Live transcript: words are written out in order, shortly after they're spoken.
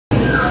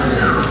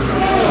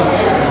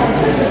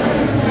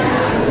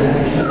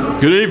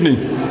Good evening.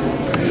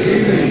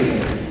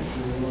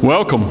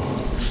 Welcome.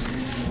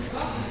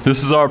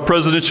 This is our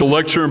presidential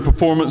lecture and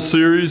performance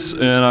series,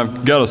 and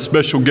I've got a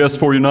special guest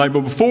for you tonight.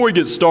 But before we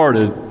get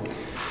started,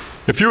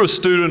 if you're a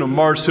student of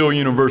Mars Hill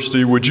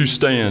University, would you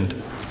stand?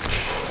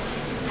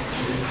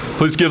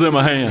 Please give them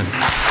a hand.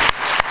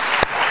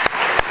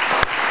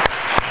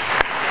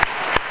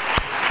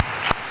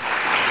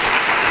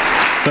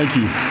 Thank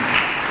you.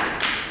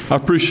 I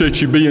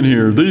appreciate you being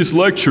here. These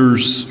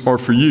lectures are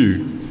for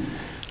you.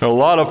 There are a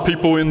lot of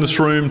people in this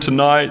room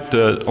tonight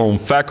that are on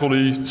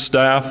faculty,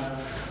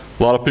 staff,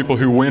 a lot of people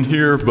who went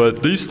here,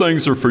 but these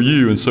things are for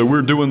you. And so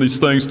we're doing these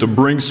things to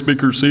bring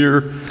speakers here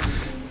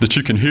that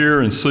you can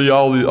hear and see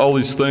all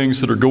these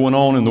things that are going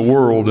on in the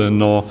world.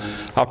 And I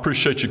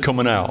appreciate you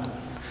coming out.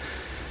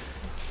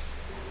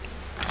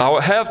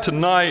 I have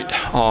tonight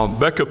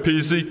Becca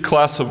Pizzi,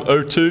 class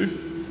of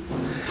 '02.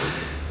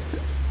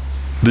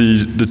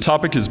 The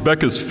topic is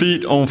Becca's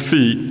Feet on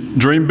Feet.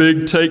 Dream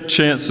big, take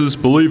chances,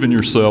 believe in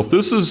yourself.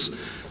 This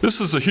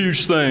is a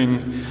huge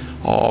thing.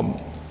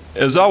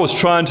 As I was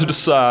trying to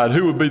decide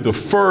who would be the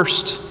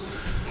first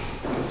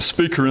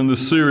speaker in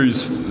this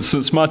series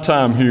since my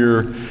time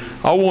here,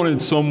 I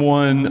wanted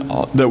someone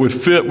that would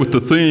fit with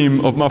the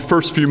theme of my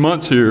first few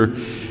months here.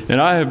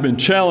 And I have been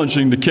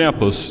challenging the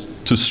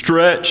campus to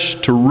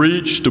stretch, to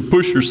reach, to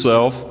push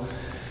yourself.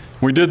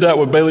 We did that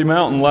with Bailey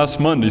Mountain last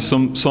Monday.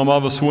 Some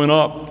of us went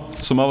up.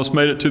 Some of us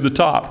made it to the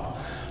top.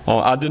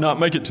 I did not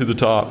make it to the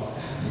top.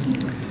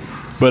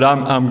 But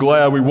I'm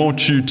glad. We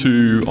want you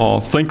to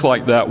think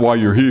like that while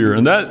you're here.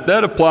 And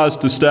that applies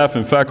to staff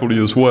and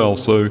faculty as well.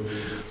 So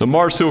the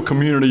Mars Hill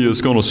community is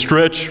going to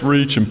stretch,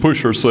 reach, and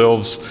push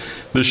ourselves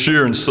this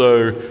year. And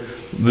so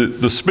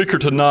the speaker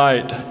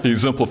tonight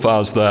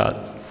exemplifies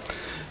that.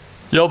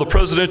 Y'all, the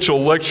Presidential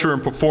Lecture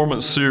and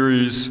Performance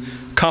Series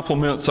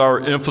complements our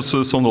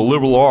emphasis on the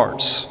liberal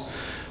arts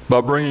by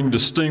bringing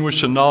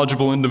distinguished and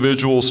knowledgeable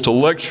individuals to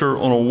lecture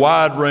on a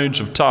wide range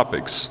of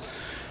topics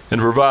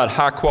and provide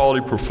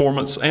high-quality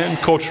performance and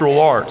cultural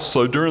arts.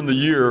 So during the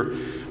year,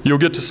 you'll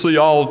get to see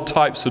all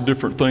types of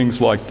different things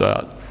like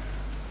that.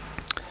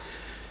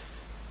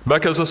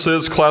 Becca, as I said,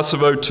 is class of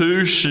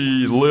 '02.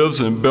 She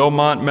lives in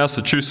Belmont,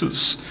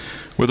 Massachusetts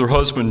with her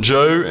husband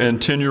Joe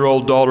and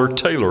 10-year-old daughter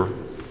Taylor.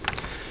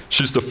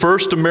 She's the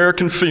first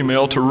American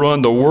female to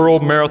run the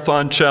World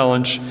Marathon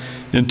Challenge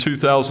in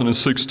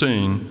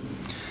 2016.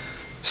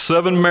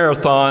 7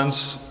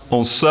 marathons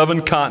on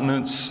 7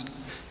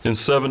 continents in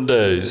 7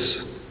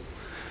 days.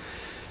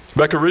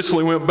 Becca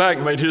recently went back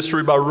and made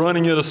history by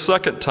running it a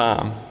second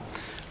time,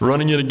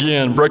 running it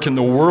again, breaking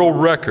the world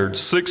record,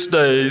 6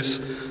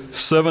 days,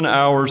 7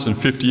 hours, and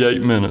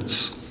 58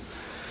 minutes.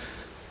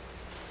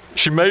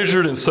 She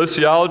majored in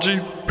sociology,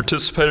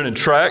 participated in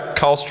track,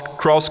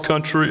 cross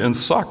country, and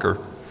soccer.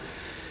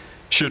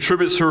 She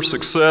attributes her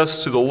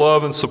success to the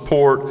love and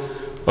support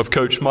of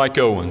Coach Mike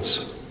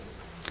Owens.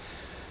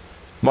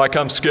 Mike,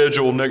 I'm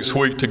scheduled next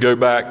week to go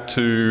back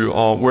to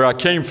where I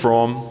came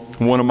from.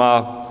 One of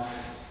my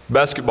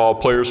basketball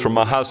players from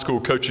my high school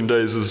coaching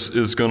days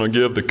is going to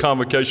give the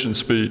convocation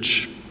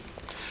speech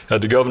at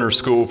the Governor's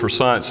School for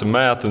Science and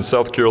Math in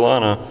South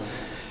Carolina.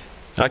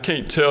 I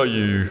can't tell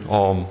you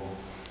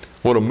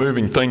what a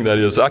moving thing that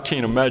is. I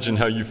can't imagine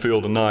how you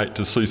feel tonight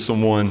to see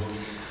someone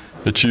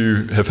that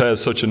you have had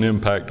such an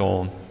impact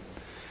on,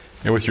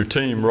 and with your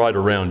team right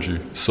around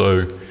you.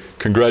 So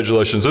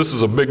congratulations. This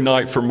is a big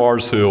night for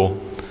Mars Hill.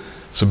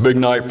 It's a big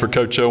night for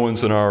Coach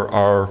Owens and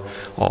our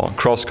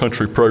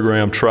cross-country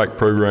program, track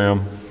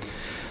program.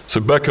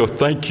 So Becca,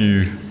 thank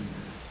you.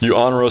 You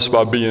honor us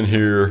by being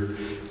here.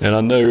 And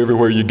I know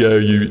everywhere you go,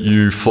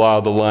 you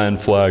fly the Lion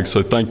flag.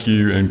 So thank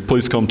you, and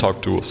please come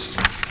talk to us.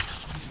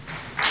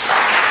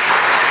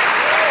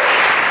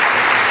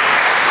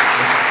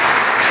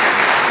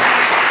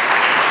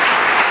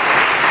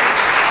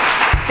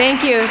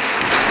 Thank you.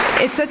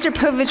 It's such a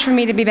privilege for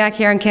me to be back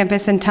here on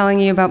campus and telling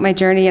you about my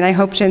journey, and I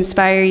hope to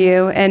inspire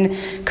you. And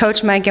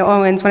Coach Mike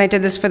Owens, when I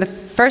did this for the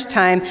first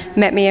time,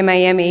 met me in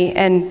Miami,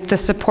 and the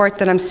support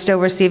that I'm still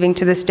receiving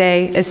to this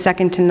day is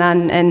second to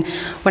none. And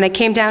when I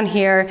came down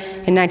here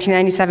in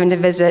 1997 to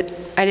visit,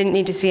 I didn't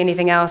need to see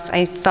anything else.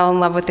 I fell in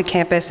love with the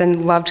campus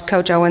and loved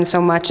Coach Owens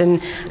so much,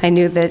 and I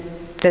knew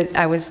that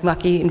I was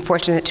lucky and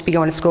fortunate to be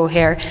going to school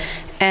here.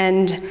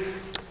 And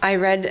I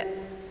read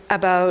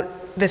about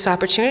this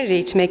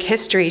opportunity to make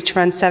history, to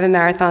run 7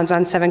 marathons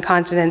on 7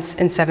 continents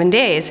in 7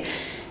 days.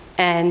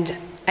 And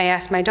I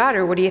asked my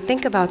daughter, what do you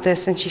think about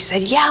this? And she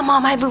said, yeah,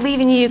 Mom, I believe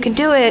in you, you can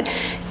do it.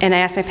 And I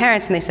asked my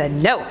parents, and they said,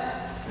 no.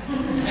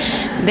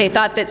 They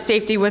thought that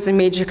safety was a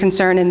major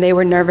concern, and they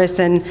were nervous,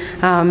 and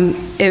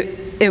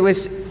it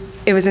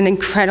was an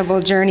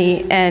incredible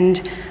journey,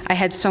 and I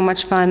had so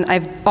much fun.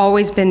 I've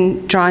always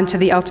been drawn to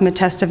the ultimate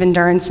test of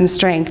endurance and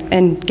strength,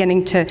 and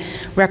getting to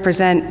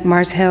represent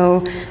Mars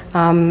Hill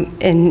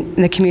in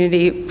the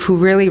community, who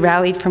really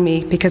rallied for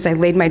me because I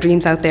laid my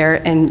dreams out there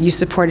and you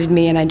supported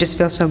me, and I just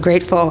feel so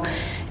grateful.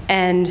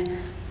 And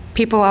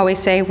people always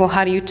say, well,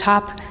 how do you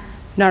top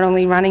not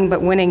only running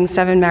but winning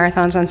 7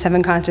 marathons on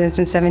 7 continents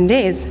in 7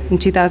 days? In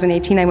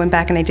 2018, I went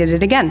back and I did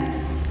it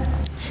again.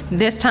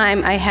 This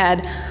time I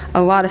had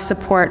a lot of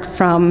support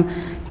from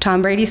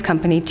Tom Brady's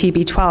company,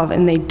 TB12,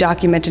 and they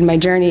documented my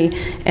journey.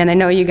 And I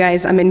know you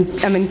guys, I'm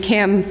in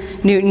Cam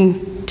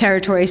Newton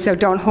territory, so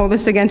don't hold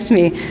this against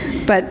me.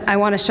 But I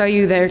want to show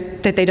you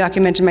that they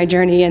documented my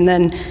journey, and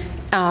then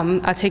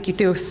I'll take you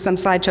through some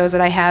slideshows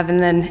that I have,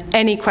 and then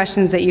any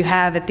questions that you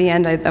have at the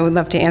end, I would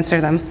love to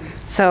answer them.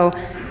 So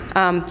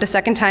the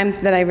second time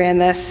that I ran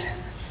this,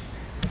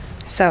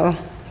 so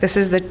this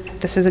is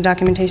the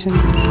documentation.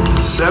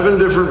 7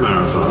 different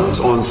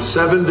marathons on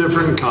 7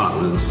 different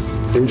continents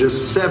in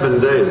just 7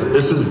 days.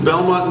 This is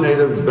Belmont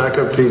native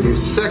Becca Pizzi's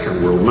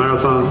second world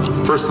marathon.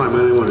 First time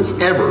anyone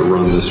has ever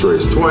run this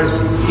race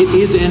twice. It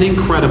is an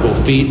incredible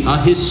feat, a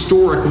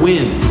historic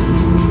win.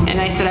 And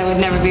I said I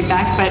would never be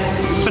back, but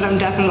I'm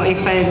definitely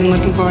excited and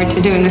looking forward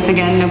to doing this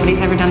again.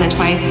 Nobody's ever done it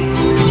twice.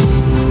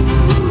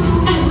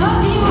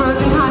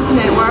 Frozen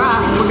continent, we're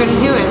off. We're gonna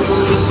do it.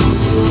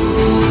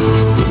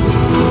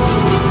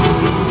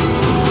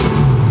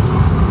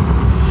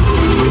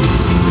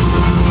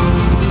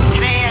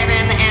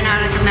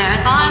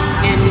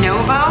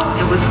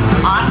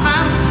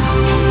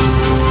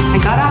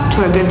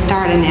 To a good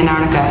start in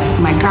Antarctica.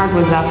 My guard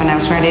was up and I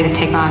was ready to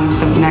take on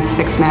the next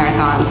 6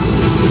 marathons.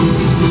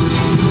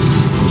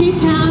 Cape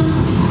Town,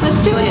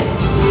 let's do it.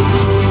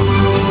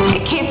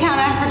 Cape Town,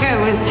 Africa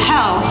was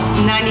hell.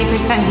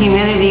 90%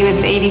 humidity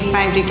with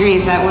 85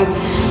 degrees. That was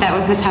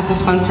the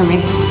toughest one for me.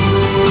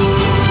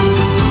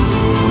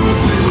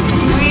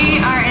 We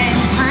are in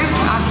Perth,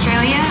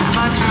 Australia,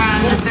 about to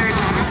run the 3rd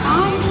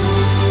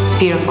marathon.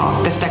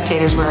 Beautiful. The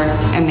spectators were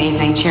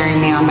amazing,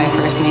 cheering me on by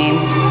first name.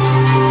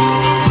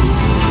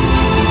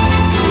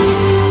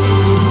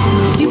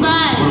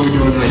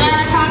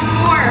 Marathon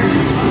 4.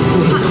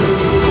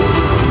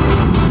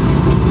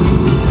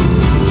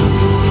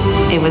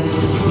 It was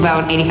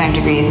about 85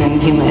 degrees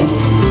and humid.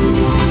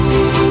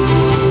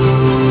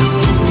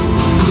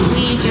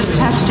 We just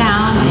touched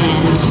down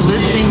in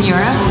Lisbon,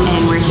 Europe,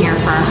 and we're here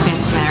for our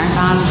 5th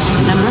marathon,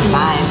 number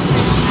 5.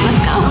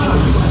 Let's go.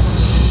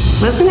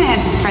 Lisbon, I had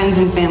friends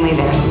and family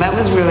there, so that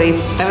was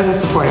a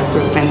supportive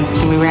group, and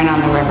we ran on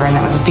the river, and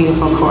that was a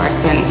beautiful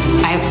course, and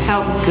I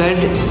felt good.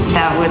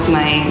 That was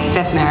my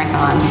 5th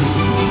marathon,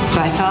 so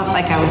I felt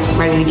like I was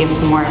ready to give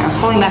some more. I was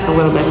holding back a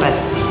little bit, but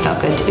it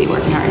felt good to be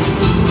working hard.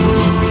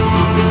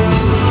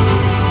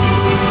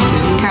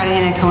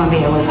 Cartagena,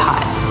 Colombia was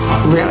hot,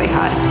 really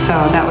hot, so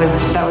that was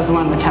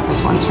one of the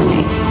toughest ones for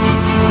me.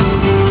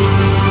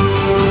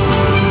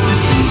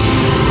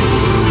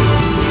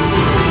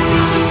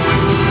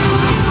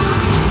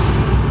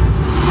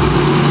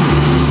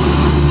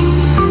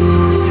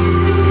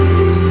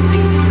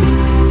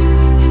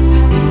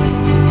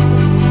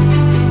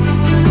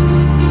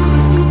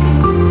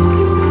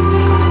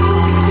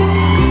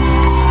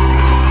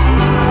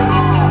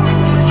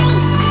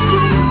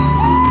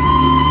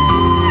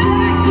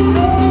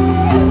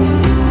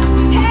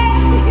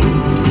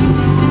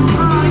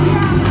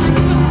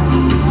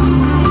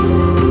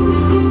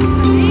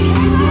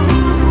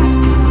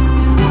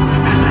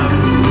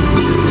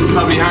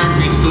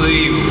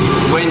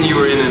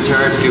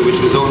 Which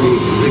was only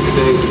 6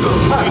 days ago.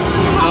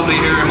 It's lovely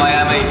here in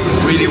Miami,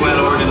 really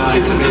well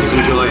organized, and just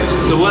enjoy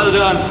it. So well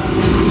done,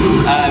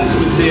 and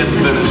we'll see you at the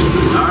finish.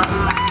 All right.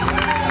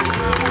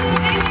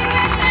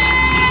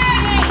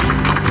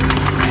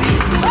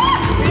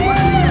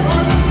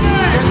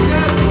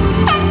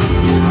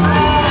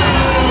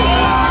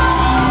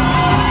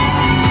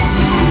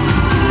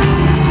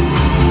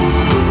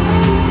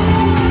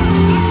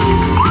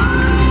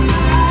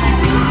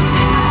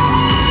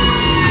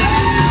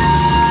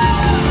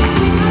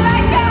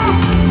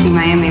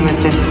 Miami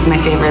was just my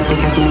favorite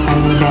because my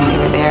friends and family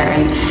were there,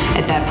 and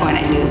at that point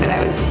I knew that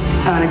I was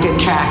on a good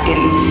track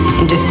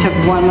and just took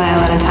 1 mile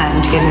at a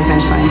time to get to the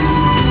finish line.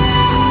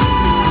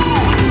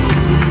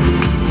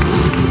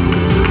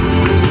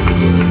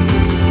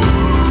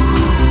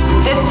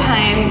 This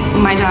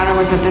time my daughter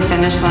was at the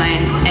finish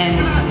line, and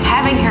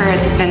having her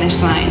at the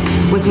finish line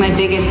was my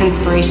biggest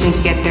inspiration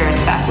to get there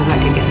as fast as I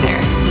could get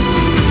there.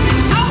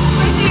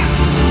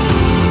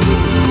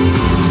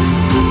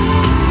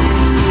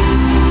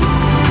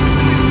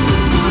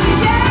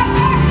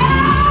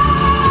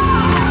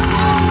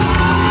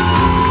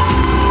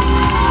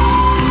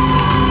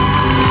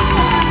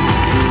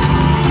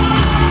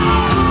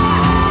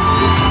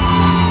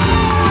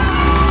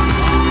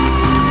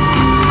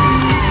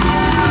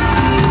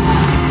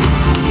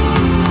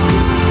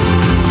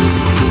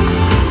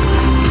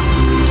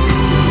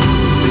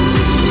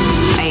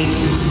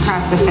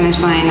 The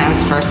finish line, I was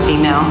first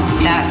female.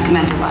 That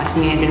meant a lot to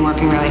me. I'd been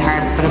working really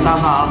hard, but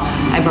above all,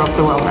 I broke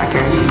the world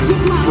record.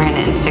 Ran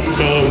it in 6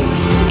 days,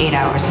 8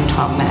 hours and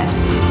 12 minutes.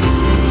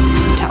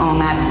 To own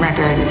that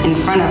record in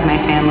front of my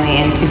family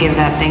and to give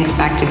that thanks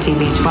back to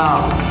TB12,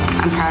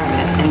 I'm proud of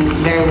it. And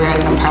it's very rare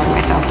that I'm proud of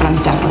myself, but I'm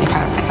definitely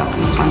proud of myself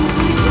in this one.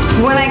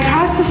 When I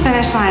crossed the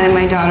finish line and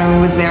my daughter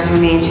was there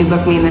for me and she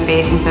looked me in the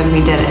face and said,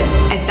 "We did it,"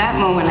 at that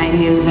moment I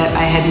knew that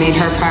I had made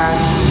her proud.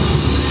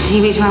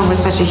 TB12 was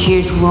such a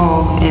huge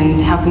role in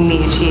helping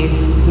me achieve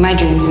my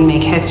dreams and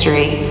make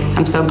history.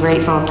 I'm so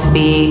grateful to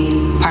be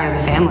part of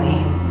the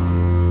family.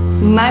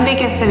 My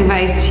biggest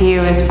advice to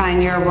you is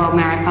find your World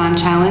Marathon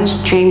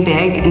Challenge, dream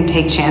big, and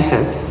take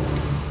chances.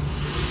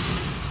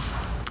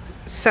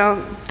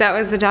 So that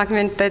was the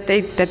document that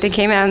they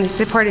came out and they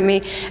supported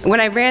me. When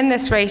I ran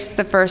this race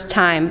the first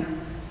time,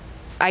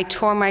 I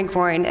tore my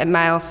groin at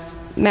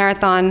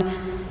marathon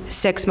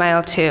 6,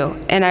 mile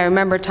 2. And I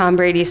remember Tom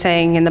Brady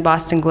saying in the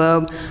Boston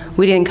Globe,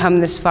 we didn't come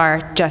this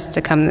far just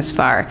to come this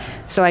far.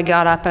 So I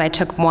got up and I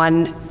took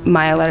 1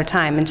 mile at a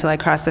time until I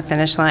crossed the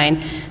finish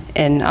line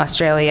in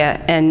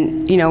Australia.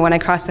 And you know, when I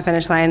crossed the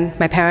finish line,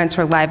 my parents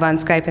were live on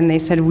Skype and they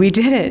said, we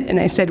did it. And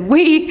I said,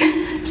 we.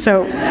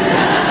 So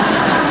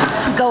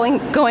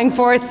going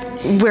forth,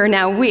 we're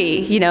now we,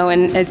 you know,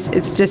 and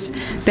it's just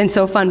been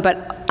so fun.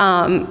 But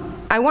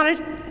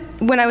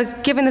when I was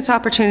given this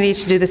opportunity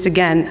to do this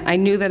again, I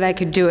knew that I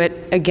could do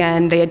it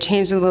again. They had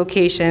changed the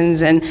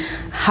locations, and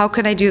how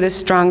could I do this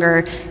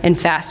stronger and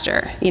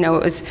faster? You know,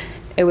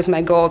 it was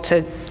my goal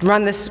to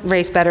run this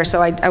race better,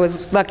 so I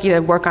was lucky to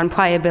work on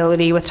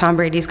pliability with Tom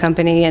Brady's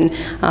company,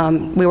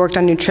 and we worked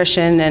on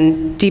nutrition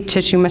and deep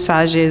tissue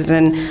massages,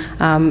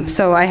 and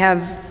so I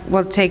have,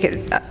 we'll take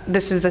it,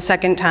 this is the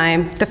second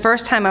time. The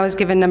first time I was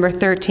given number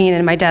 13,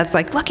 and my dad's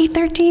like, lucky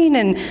 13,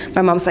 and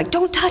my mom's like,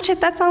 don't touch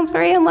it, that sounds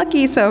very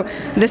unlucky. So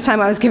this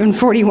time I was given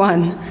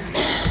 41.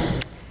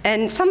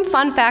 And some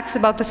fun facts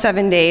about the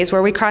 7 days,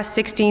 where we crossed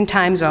 16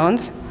 time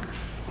zones.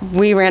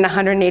 We ran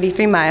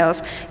 183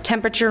 miles,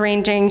 temperature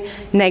ranging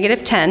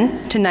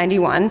 -10 to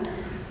 91.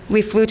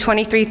 We flew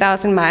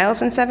 23,000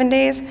 miles in 7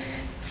 days,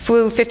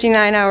 flew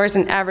 59 hours,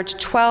 and averaged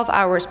 12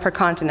 hours per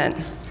continent.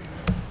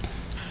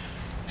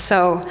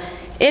 So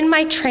in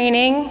my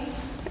training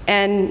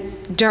and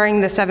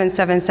during the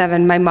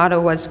 777, my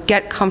motto was,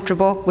 get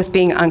comfortable with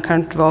being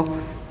uncomfortable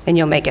and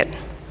you'll make it.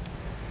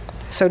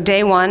 So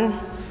day 1,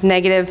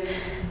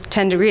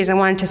 -10 degrees, I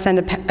wanted to send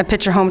a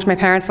picture home to my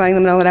parents letting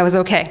them know that I was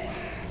okay.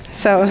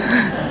 So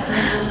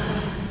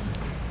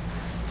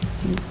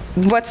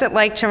what's it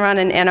like to run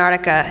in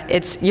Antarctica?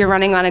 You're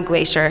running on a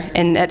glacier,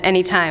 and at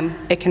any time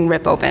it can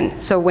rip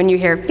open. So when you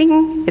hear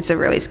bing, it's a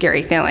really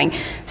scary feeling.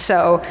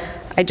 So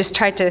I just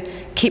tried to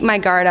keep my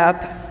guard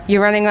up.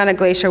 You're running on a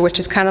glacier, which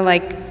is kind of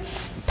like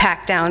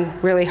packed down,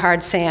 really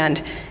hard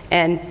sand,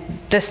 and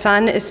the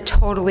sun is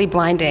totally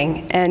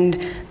blinding,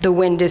 and the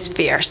wind is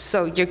fierce.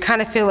 So you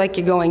kind of feel like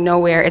you're going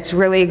nowhere. It's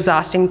really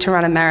exhausting to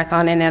run a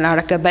marathon in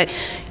Antarctica, but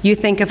you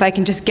think if I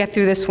can just get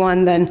through this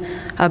one, then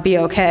I'll be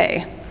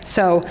okay.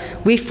 So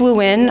we flew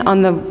in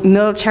on the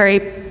military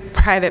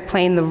private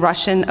plane, the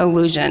Russian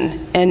Illusion,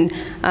 and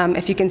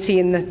if you can see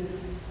in the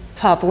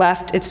top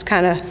left, it's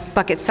kind of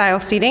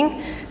bucket-style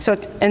seating. So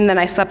and then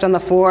I slept on the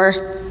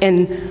floor.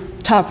 In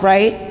top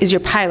right is your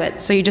pilot.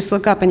 So you just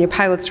look up and your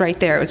pilot's right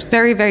there. It was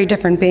very, very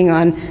different being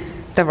on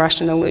the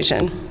Russian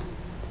Illusion.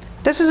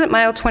 This was at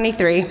mile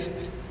 23.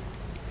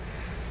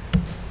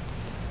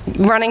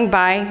 Running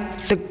by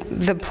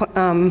the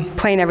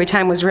plane every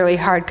time was really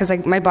hard because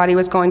my body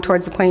was going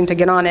towards the plane to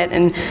get on it,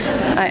 and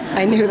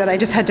I knew that I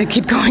just had to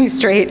keep going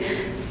straight.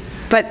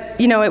 But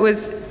you know, it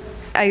was,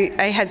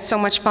 I had so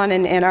much fun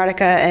in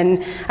Antarctica,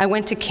 and I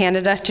went to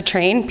Canada to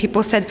train.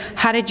 People said,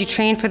 how did you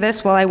train for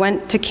this? Well, I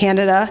went to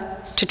Canada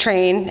to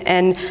train,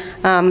 and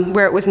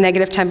where it was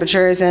negative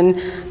temperatures, and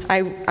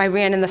I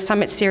ran in the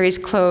Summit Series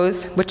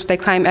close, which they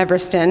climb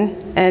Everest in,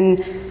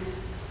 and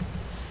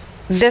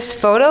this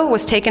photo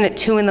was taken at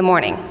 2 in the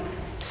morning.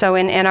 So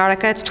in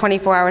Antarctica, it's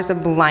 24 hours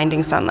of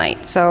blinding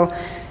sunlight. So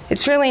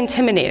it's really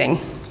intimidating.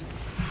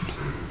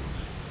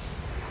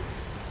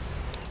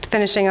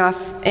 Finishing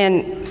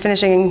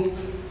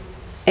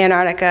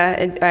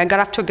Antarctica, I got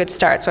off to a good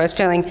start, so I was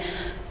feeling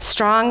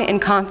strong and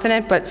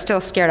confident, but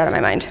still scared out of my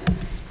mind.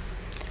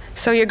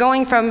 So you're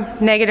going from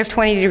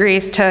 -20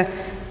 degrees to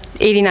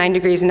 89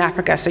 degrees in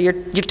Africa, so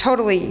you're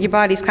totally, your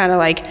body's kind of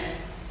like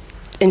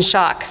in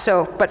shock.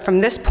 So, but from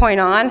this point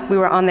on, we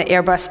were on the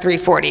Airbus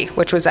 340,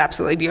 which was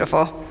absolutely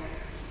beautiful.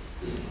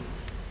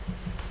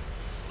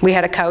 We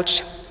had a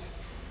couch.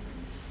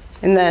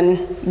 And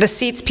then the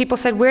seats, people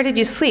said, where did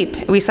you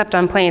sleep? We slept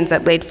on planes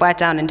that laid flat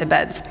down into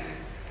beds.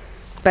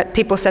 But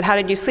people said, how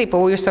did you sleep?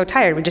 Well, we were so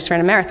tired, we just ran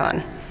a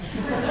marathon.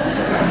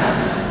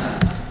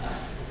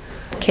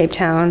 Cape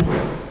Town.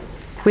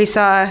 We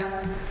saw,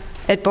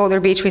 at Boulder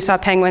Beach, we saw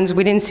penguins.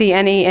 We didn't see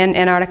any in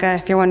Antarctica,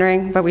 if you're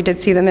wondering, but we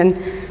did see them in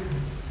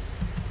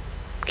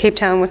Cape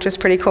Town, which was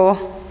pretty cool.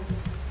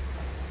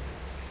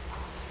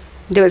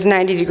 It was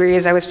 90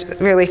 degrees. I was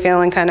really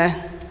feeling kind of,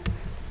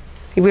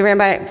 we ran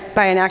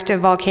by an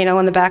active volcano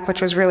in the back,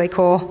 which was really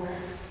cool,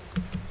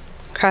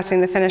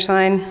 crossing the finish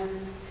line.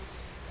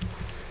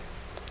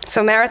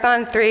 So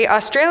Marathon 3,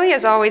 Australia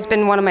has always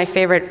been one of my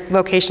favorite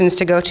locations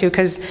to go to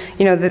because,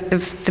 you know,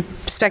 the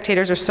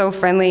spectators are so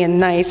friendly and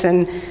nice,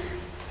 and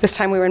this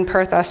time we were in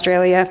Perth,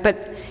 Australia.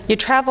 But you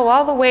travel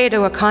all the way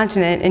to a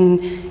continent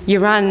and you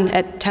run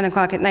at 10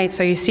 o'clock at night,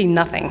 so you see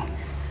nothing.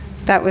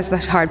 That was the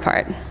hard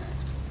part.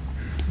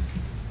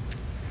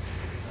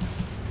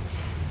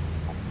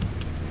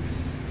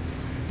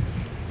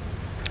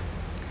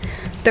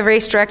 the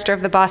race director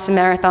of the Boston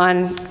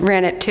Marathon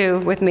ran it too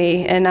with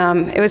me, and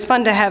it was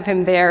fun to have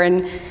him there,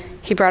 and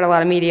he brought a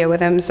lot of media with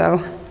him,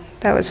 so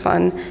that was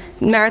fun.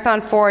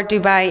 Marathon 4,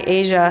 Dubai,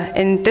 Asia,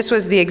 and this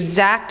was the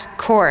exact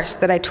course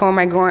that I tore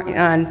my groin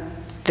on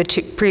the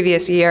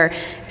previous year,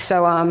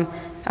 so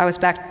I was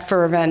back for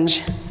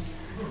revenge.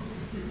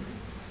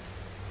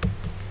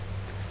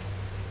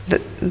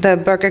 The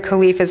Burj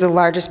Khalifa is the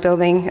largest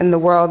building in the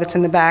world. It's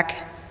in the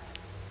back.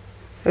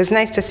 It was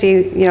nice to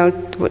see, you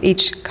know,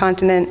 each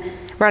continent.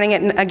 Running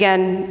it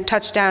again,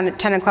 touchdown at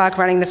 10 o'clock,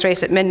 running this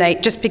race at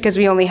midnight, just because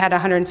we only had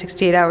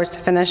 168 hours to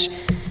finish.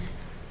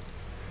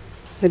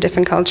 The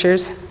different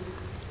cultures.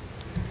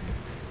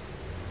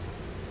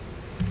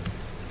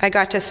 I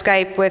got to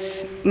Skype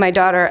with my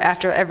daughter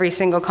after every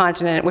single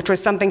continent, which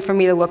was something for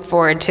me to look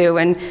forward to,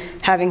 and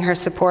having her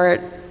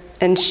support.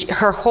 And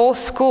her whole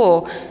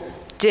school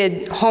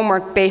did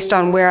homework based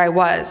on where I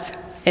was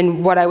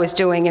and what I was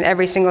doing, and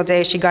every single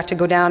day she got to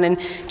go down and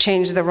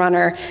change the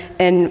runner.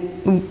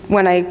 And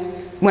when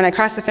I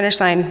crossed the finish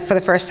line for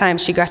the first time,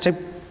 she got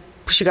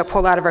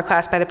pulled out of her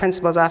class by the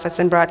principal's office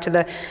and brought to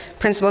the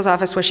principal's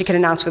office where she could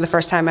announce for the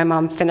first time my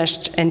mom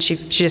finished, and she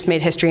just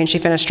made history, and she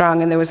finished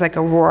strong, and there was like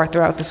a roar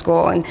throughout the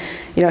school. And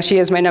you know, she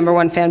is my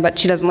 #1 fan, but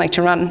she doesn't like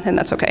to run, and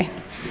that's okay.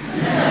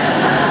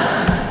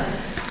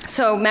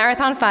 So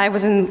Marathon 5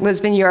 was in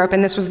Lisbon, Europe,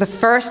 and this was the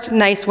first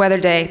nice weather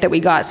day that we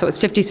got, so it was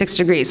 56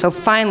 degrees. So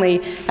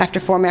finally, after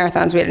 4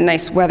 marathons, we had a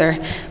nice weather,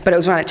 but it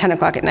was run at 10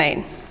 o'clock at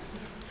night.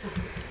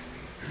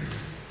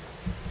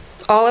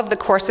 All of the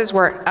courses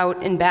were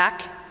out and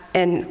back,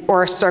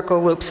 or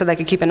circle loops, so they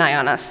could keep an eye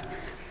on us.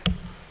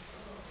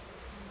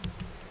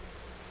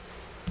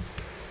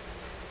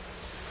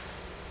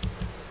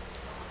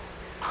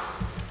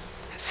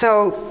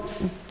 So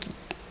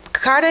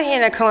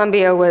Cartagena,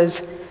 Colombia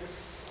was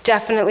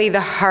definitely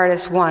the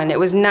hardest one. It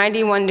was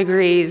 91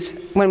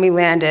 degrees when we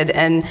landed,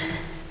 and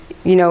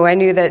you know, I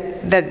knew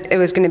that it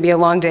was going to be a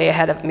long day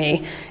ahead of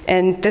me.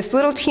 And this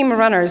little team of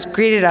runners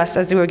greeted us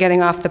as we were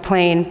getting off the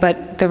plane,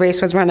 but the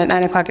race was run at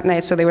 9 o'clock at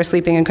night, so they were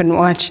sleeping and couldn't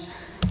watch.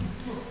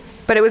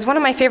 But it was one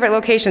of my favorite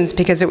locations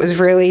because it was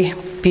really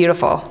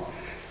beautiful.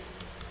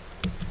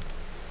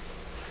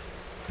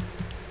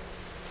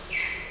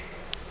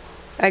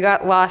 I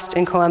got lost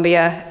in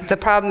Colombia. The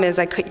problem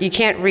is you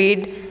can't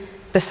read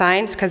the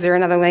signs because they're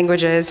in other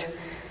languages,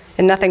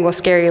 and nothing will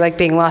scare you like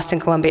being lost in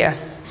Colombia.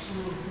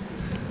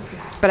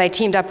 But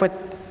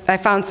I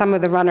found some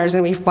of the runners,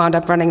 and we wound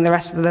up running the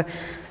rest of the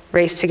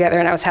race together,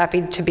 and I was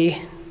happy to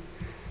be.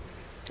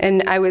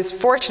 And I was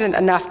fortunate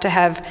enough to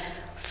have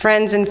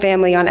friends and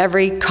family on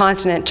every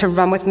continent to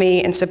run with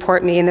me and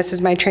support me, and this is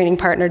my training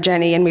partner,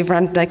 Jenny, and we've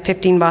run like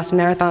 15 Boston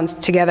Marathons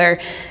together,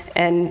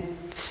 and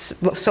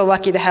so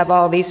lucky to have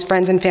all these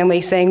friends and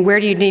family saying, where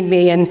do you need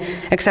me, and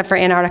except for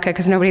Antarctica,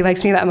 because nobody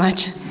likes me that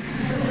much.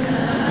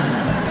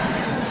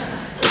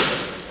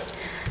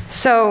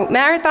 So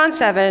Marathon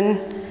 7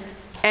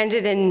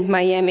 ended in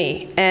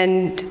Miami,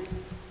 and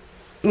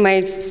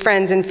my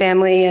friends and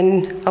family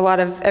and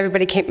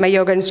everybody came, my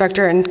yoga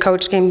instructor and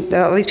coach came,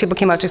 all these people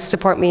came out to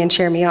support me and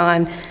cheer me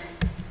on,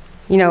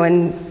 you know,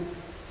 and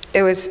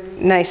it was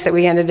nice that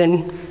we ended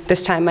in,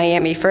 this time,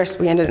 Miami.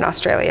 First, we ended in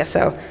Australia,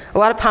 so a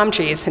lot of palm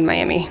trees in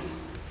Miami.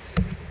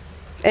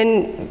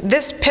 And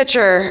this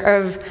picture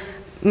of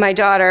my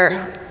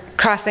daughter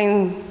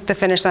crossing the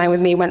finish line with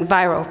me went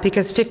viral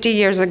because 50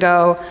 years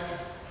ago,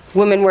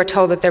 women were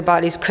told that their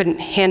bodies couldn't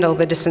handle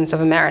the distance of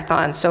a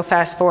marathon. So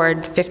fast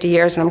forward 50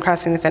 years and I'm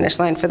crossing the finish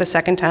line for the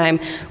second time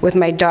with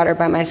my daughter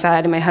by my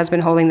side and my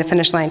husband holding the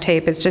finish line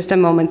tape. It's just a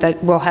moment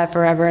that we'll have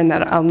forever and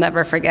that I'll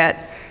never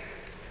forget.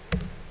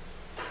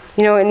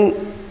 You know,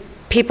 and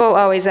people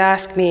always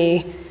ask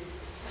me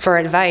for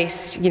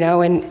advice, you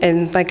know,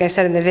 and like I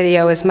said in the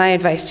video, is my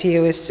advice to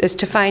you is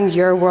to find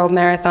your world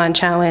marathon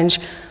challenge,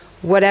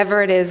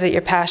 whatever it is that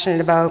you're passionate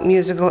about,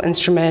 musical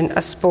instrument,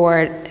 a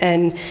sport,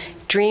 and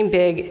dream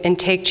big and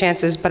take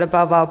chances, but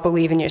above all,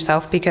 believe in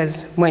yourself,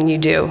 because when you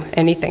do,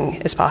 anything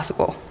is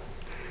possible.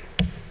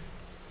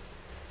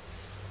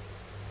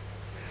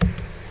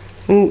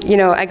 And, you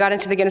know, I got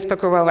into the Guinness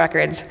Book of World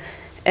Records,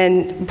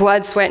 and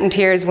blood, sweat, and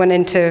tears went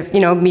into,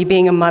 you know, me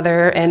being a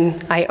mother,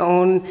 and I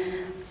own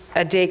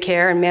a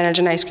daycare and manage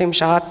an ice cream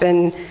shop,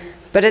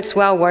 but it's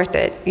well worth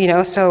it, you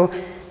know. So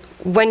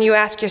when you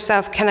ask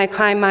yourself, can I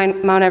climb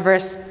Mount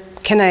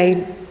Everest? Can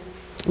I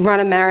run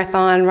a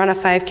marathon, run a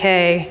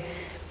 5K?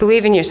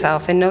 Believe in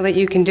yourself and know that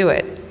you can do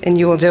it, and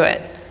you will do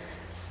it.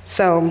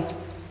 So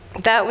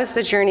that was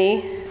the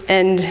journey.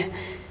 And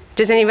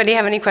does anybody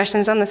have any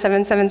questions on the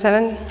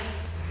 777?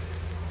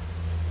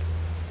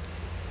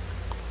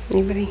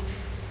 Anybody?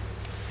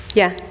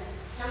 Yeah?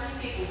 How many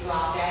people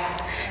dropped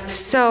out?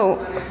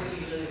 So,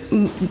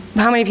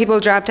 how many people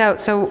dropped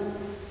out? So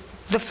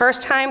the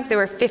first time there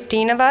were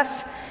 15 of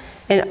us,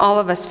 and all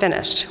of us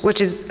finished, which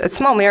is a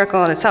small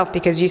miracle in itself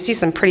because you see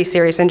some pretty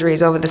serious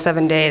injuries over the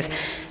 7 days.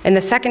 And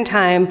the second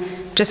time,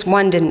 just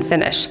one didn't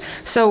finish.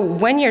 So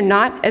when you're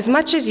not, as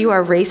much as you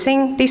are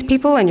racing these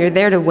people and you're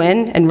there to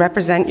win and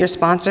represent your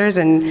sponsors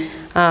and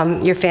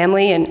your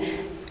family, and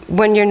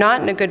when you're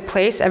not in a good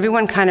place,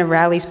 everyone kind of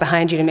rallies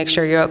behind you to make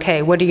sure you're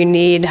okay. What do you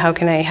need? How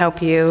can I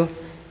help you?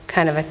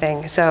 Kind of a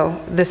thing. So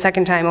the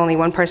second time, only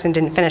one person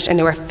didn't finish, and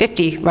there were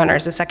 50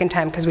 runners the second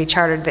time because we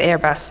chartered the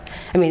Airbus,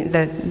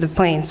 the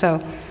plane,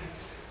 so,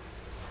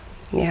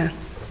 yeah.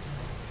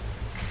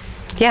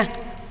 Yeah.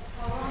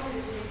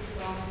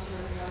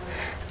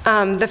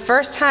 The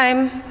first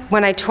time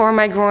when I tore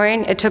my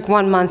groin, it took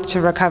 1 month to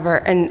recover.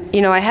 And,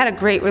 you know, I had a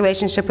great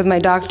relationship with my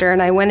doctor,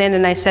 and I went in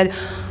and I said,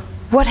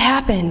 what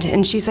happened?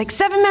 And she's like,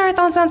 7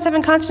 marathons on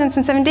 7 continents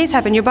in 7 days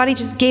happened. Your body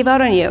just gave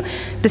out on you.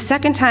 The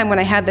second time when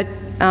I had the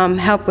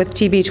help with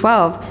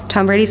TB12,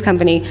 Tom Brady's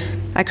company,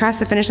 I crossed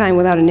the finish line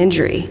without an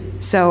injury.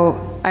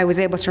 So I was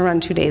able to run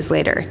 2 days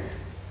later.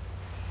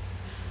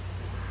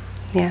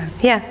 Yeah.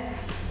 Yeah.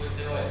 Was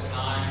there a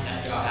time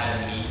that y'all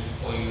had a meet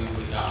or you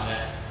got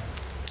that?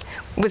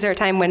 Was there a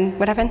time when,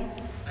 what happened?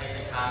 Like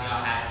a time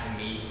y'all had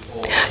to meet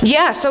or?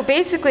 Yeah, so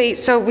basically,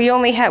 so we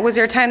only had, was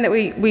there a time that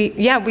we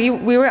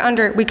were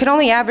under, we could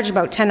only average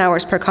about 10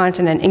 hours per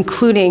continent,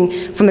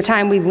 including from the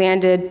time we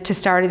landed to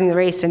starting the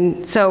race.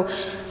 And so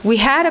we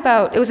had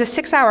about, it was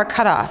a 6-hour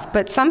cutoff,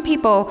 but some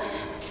people,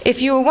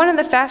 if you were one of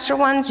the faster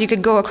ones, you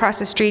could go across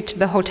the street to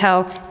the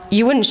hotel.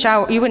 You wouldn't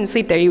shower, you wouldn't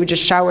sleep there, you would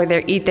just shower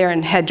there, eat there,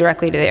 and head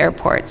directly to the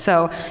airport.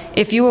 So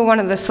if you were one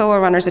of the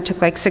slower runners that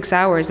took like 6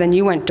 hours, then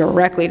you went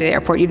directly to the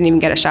airport, you didn't even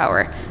get a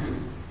shower.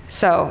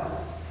 So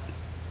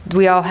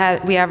we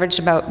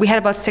had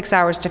about 6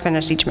 hours to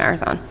finish each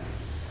marathon.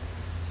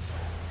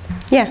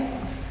 Yeah.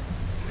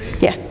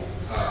 Yeah.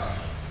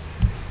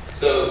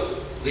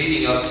 So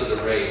leading up to the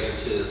race,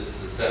 or to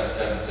the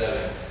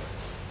 777,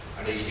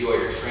 I know you do all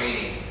your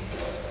training.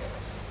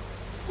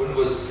 When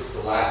was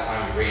the last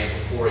time you ran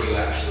before you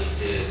actually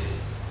did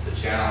the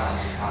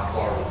challenge, and how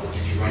far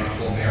did you run a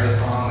full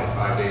marathon, like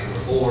 5 days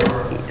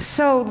before?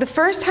 So the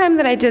first time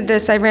that I did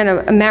this, I ran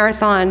a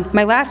marathon.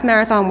 My last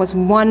marathon was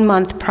 1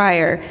 month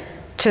prior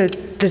to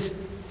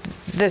this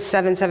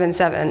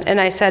 777, and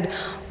I said,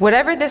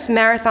 whatever this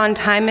marathon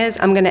time is,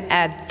 I'm going to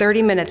add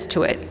 30 minutes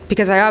to it,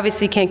 because I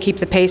obviously can't keep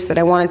the pace that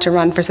I wanted to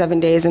run for 7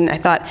 days, and I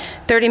thought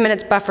 30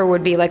 minutes buffer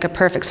would be like a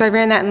perfect. So I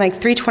ran that in like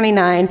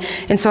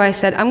 3:29, and so I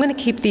said, I'm going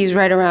to keep these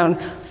right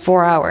around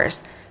 4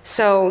 hours.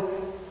 So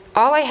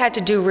all I had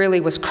to do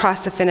really was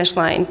cross the finish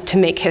line to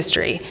make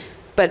history,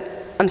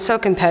 but I'm so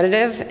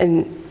competitive,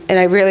 and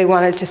I really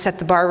wanted to set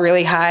the bar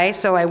really high,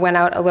 so I went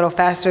out a little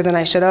faster than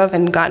I should have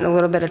and got in a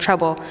little bit of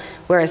trouble.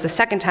 Whereas the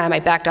second time, I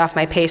backed off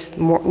my pace,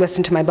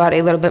 listened to my body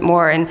a little bit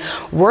more, and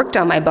worked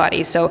on my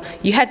body. So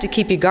you had to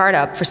keep your guard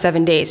up for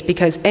 7 days,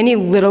 because any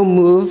little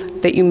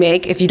move that you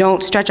make, if you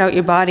don't stretch out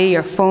your body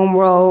or foam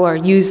roll or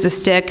use the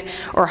stick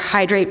or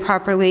hydrate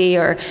properly,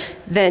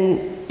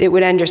 then it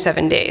would end your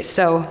 7 days.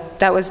 So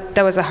that was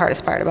the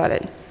hardest part about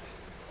it.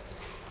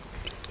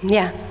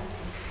 Yeah.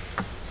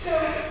 So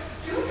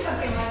doing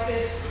something like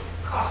this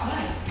costs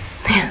money.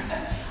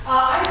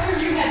 I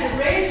assume you had to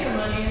raise some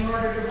money in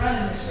order to run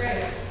in this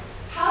race.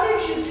 How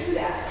did you do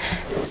that?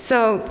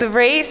 So the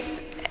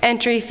race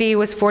entry fee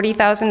was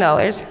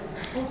 $40,000,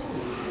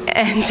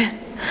 and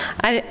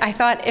I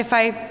thought if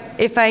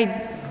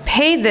I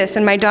paid this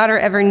and my daughter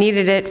ever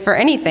needed it for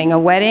anything, a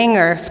wedding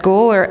or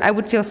school, or I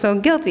would feel so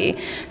guilty.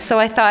 So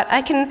I thought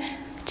I can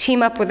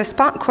team up with a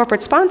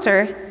corporate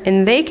sponsor,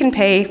 and they can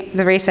pay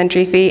the race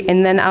entry fee,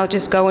 and then I'll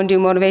just go and do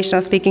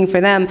motivational speaking for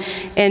them.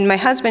 And my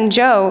husband,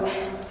 Joe,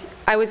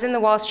 I was in the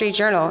Wall Street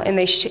Journal, and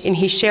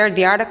he shared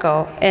the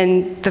article,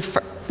 and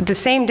the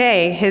same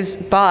day,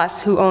 his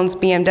boss, who owns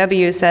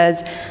BMW,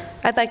 says,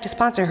 I'd like to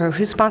sponsor her.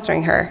 Who's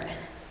sponsoring her?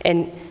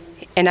 And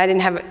I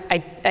didn't have,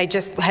 I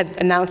just had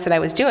announced that I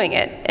was doing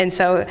it, and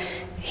so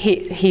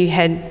he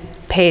had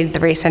paid the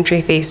race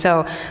entry fee.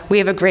 So we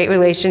have a great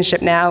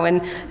relationship now,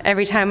 and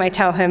every time I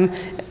tell him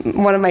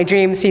one of my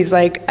dreams, he's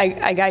like,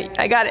 I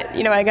got it,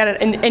 you know, I got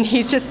it. And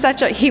he's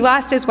just he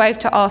lost his wife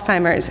to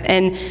Alzheimer's,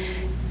 and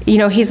you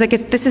know, he's like,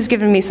 this has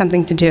given me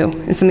something to do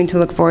and something to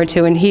look forward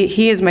to. And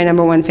he is my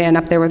 #1 fan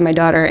up there with my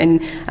daughter,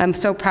 and I'm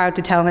so proud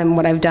to tell him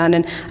what I've done.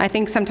 And I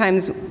think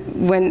sometimes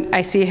when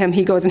I see him,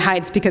 he goes and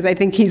hides, because I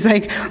think he's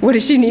like, what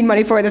does she need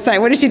money for this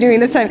time? What is she doing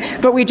this time?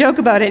 But we joke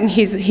about it, and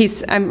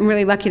I'm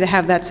really lucky to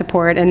have that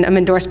support. And I'm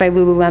endorsed by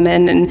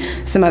Lululemon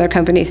and some other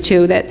companies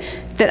too, that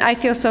I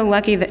feel so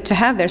lucky to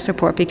have their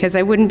support, because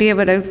I wouldn't be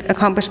able to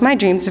accomplish my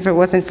dreams if it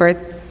wasn't for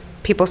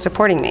people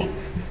supporting me.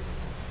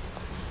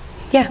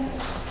 Yeah.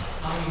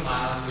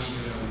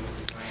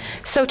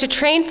 So to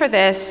train for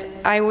this,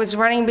 I was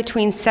running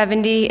between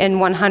 70 and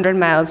 100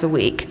 miles a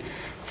week.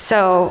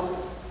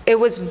 So it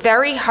was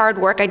very hard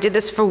work. I did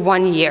this for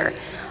 1 year.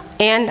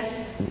 And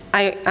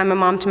I'm a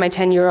mom to my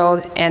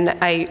 10-year-old, and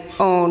I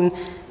own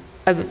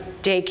a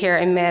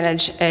daycare and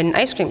manage an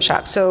ice cream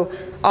shop. So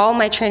all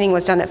my training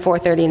was done at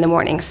 4:30 in the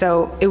morning.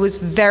 So it was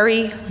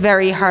very,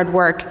 very hard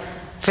work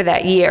for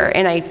that year.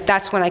 And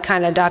that's when I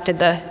kind of adopted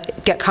the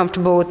get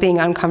comfortable with being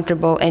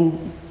uncomfortable,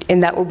 and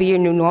that will be your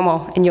new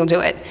normal, and you'll do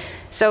it.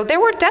 So there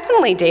were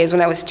definitely days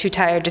when I was too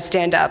tired to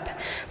stand up,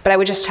 but I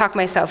would just talk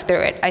myself through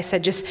it. I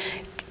said,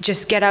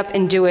 just get up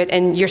and do it,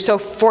 and you're so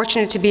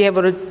fortunate to be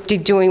able to be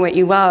doing what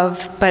you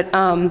love, but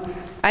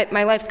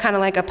my life's kind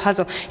of like a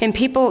puzzle. And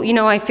people, you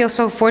know, I feel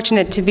so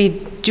fortunate to be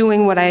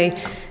doing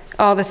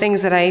all the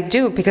things that I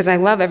do because I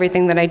love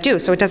everything that I do.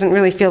 So it doesn't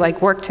really feel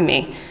like work to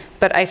me.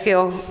 But I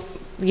feel,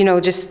 you know,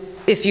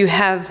 just if you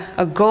have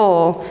a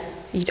goal,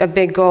 a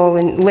big goal,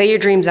 and lay your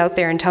dreams out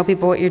there and tell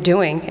people what you're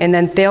doing, and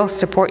then they'll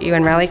support you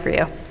and rally for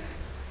you.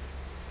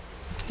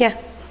 Yeah.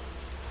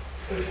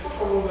 So talk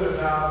a little bit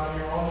about when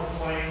you're on the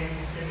plane,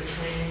 in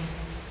between,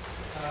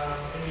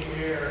 in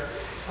the air,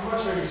 how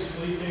much are you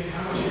sleeping,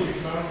 how much are you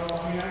vulnerable?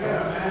 I mean, I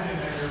gotta imagine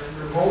that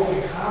you're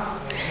rolling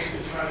constantly just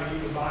to try to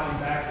get your body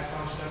back to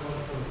some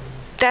semblance of...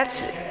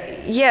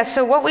 Yeah,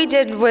 so what we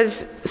did was,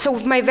 so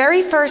my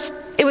very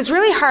first, it was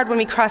really hard when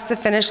we crossed the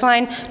finish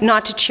line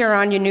not to cheer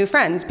on your new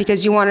friends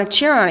because you want to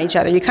cheer on each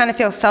other. You kind of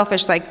feel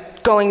selfish,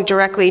 like going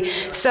directly.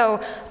 So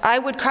I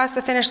would cross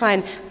the finish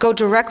line, go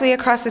directly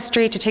across the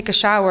street to take a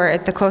shower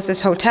at the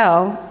closest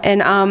hotel,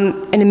 and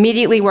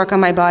immediately work on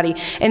my body.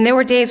 And there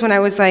were days when I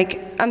was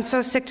like, I'm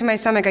so sick to my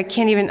stomach, I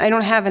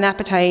don't have an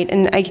appetite,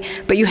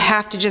 but you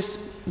have to just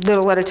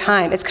little at a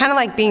time. It's kind of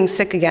like being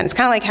sick again. It's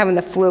kind of like having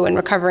the flu and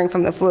recovering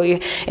from the flu.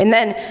 And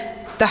then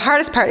the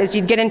hardest part is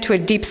you'd get into a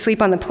deep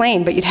sleep on the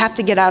plane, but you'd have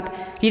to get up.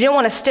 You don't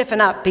want to stiffen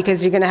up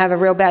because you're going to have a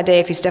real bad day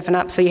if you stiffen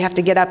up, so you have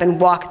to get up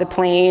and walk the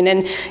plane,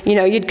 and you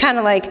know, you'd kind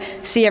of like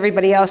see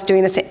everybody else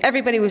doing the same.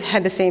 Everybody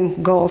had the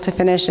same goal to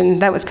finish,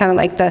 and that was kind of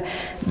like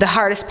the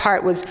hardest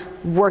part was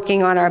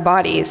working on our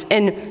bodies.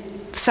 And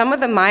some of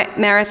the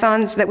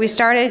marathons that we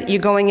started,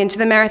 you're going into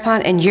the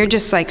marathon and you're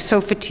just like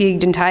so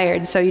fatigued and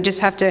tired, so you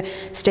just have to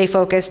stay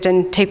focused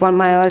and take 1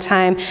 mile at a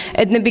time.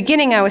 In the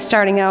beginning, I was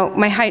starting out,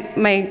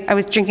 I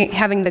was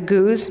having the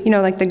goos, you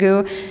know, like the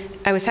goo.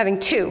 I was having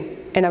 2,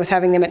 and I was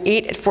having them at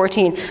 8, at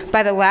 14.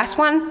 By the last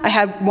one, I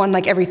had one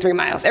like every 3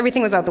 miles.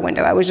 Everything was out the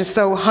window. I was just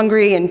so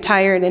hungry and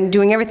tired and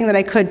doing everything that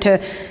I could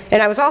to,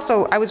 and I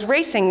was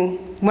racing.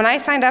 When I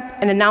signed up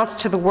and announced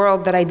to the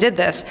world that I did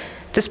this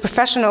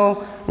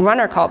professional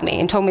runner called me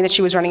and told me that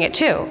she was running it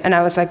too. And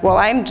I was like, well,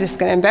 I'm just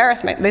going to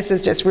embarrass this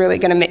is just really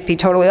going to be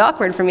totally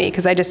awkward for me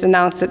because I just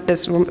announced that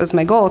this was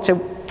my goal to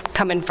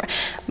come in.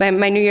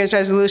 My New Year's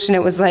resolution,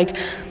 it was like,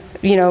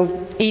 you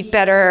know, eat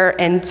better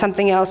and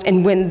something else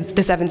and win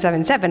the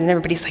 777. And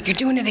everybody's like, you're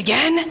doing it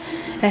again?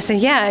 And I said,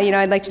 yeah, you know,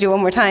 I'd like to do it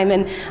one more time.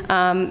 And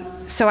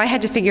so I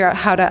had to figure out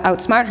how to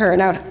outsmart her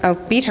and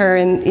outbeat her.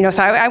 And, you know,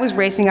 so I was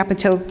racing up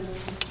until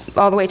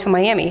all the way to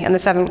Miami and the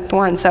 7th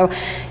one, so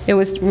it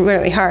was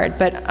really hard.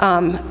 But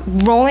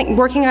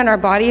working on our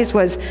bodies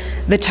was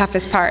the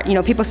toughest part. You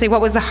know, people say, what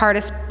was the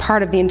hardest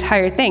part of the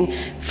entire thing?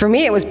 For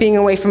me, it was being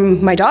away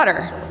from my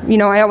daughter. You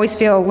know, I always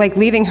feel like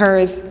leaving her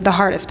is the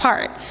hardest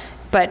part.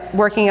 But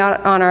working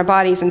out on our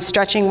bodies and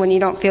stretching when you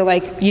don't feel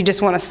like you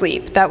just want to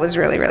sleep, that was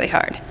really, really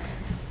hard.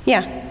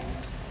 Yeah?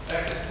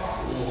 Becca,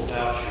 talk a little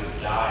about your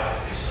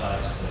diet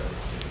besides the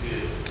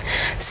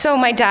food. So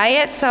my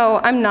diet, so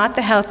I'm not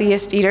the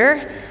healthiest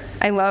eater.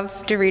 I love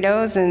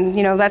Doritos, and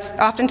you know, that's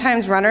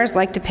oftentimes runners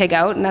like to pig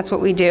out, and that's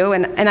what we do.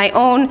 And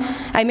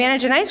I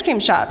manage an ice cream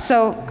shop,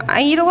 so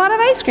I eat a lot of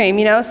ice cream,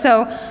 you know.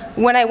 So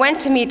when I went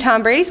to meet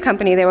Tom Brady's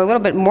company, they were a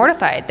little bit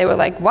mortified. They were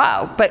like,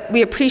 wow, but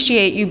we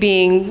appreciate you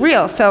being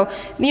real. So,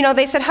 you know,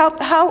 they said,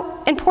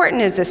 how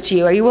important is this to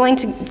you? Are you willing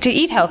to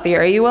eat healthier?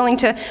 Are you willing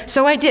to?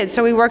 So I did.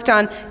 So we worked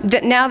on,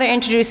 now they're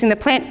introducing the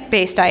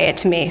plant-based diet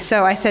to me.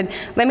 So I said,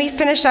 let me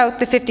finish out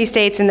the 50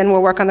 states and then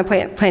we'll work on the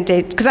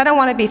plant-based, because I don't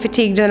want to be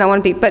fatigued and I don't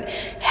want to be, but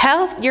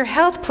your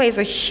health plays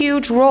a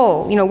huge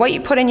role, you know, what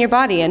you put in your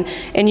body.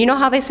 And you know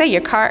how they say,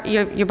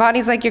 your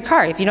body's like your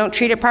car. If you don't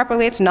treat it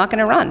properly, it's not going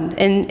to run.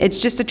 And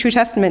it's just a true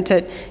testament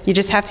to, you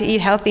just have to eat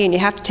healthy and you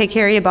have to take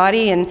care of your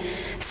body. And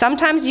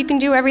sometimes you can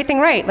do everything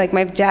right. Like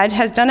my dad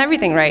has done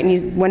everything right, and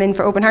he went in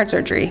for open heart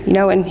surgery, you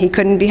know, and he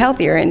couldn't be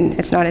healthier, and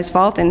it's not his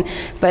fault.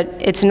 But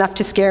it's enough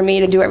to scare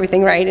me to do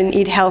everything right and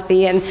eat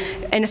healthy, and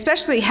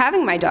especially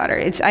having my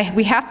daughter.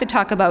 We have to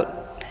talk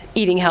about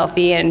eating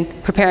healthy and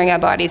preparing our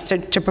bodies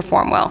to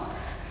perform well.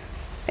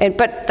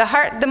 But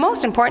the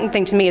most important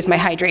thing to me is my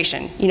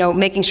hydration. You know,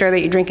 making sure that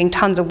you're drinking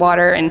tons of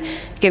water and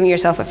giving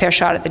yourself a fair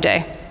shot at the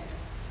day.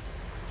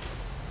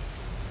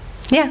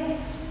 Yeah.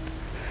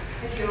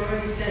 Have you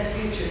already set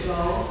future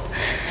goals?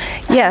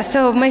 Yeah,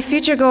 so my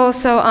future goals,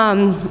 so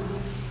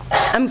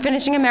I'm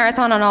finishing a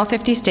marathon on all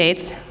 50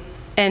 states,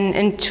 and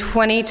in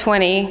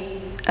 2020,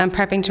 I'm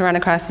prepping to run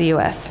across the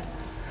US.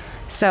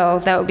 So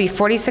that would be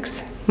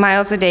 46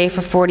 miles a day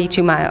for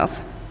 42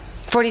 miles.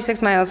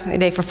 46 miles a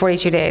day for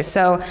 42 days.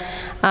 So,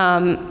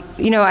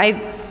 you know,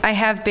 I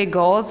have big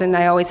goals, and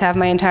I always have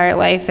my entire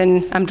life,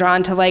 and I'm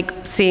drawn to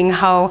like seeing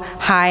how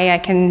high I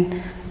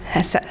can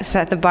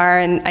set the bar,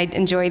 and I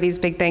enjoy these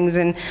big things,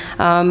 and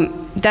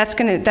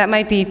that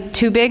might be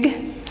too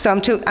big. So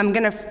I'm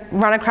gonna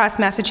run across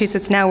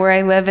Massachusetts now, where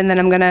I live, and then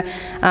I'm gonna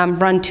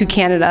run to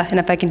Canada, and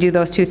if I can do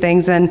those two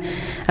things, then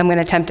I'm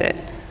gonna attempt it.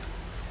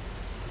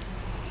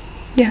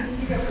 Yeah.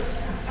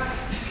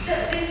 So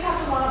you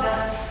talked a lot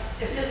about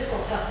the physical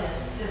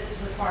toughness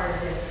that's required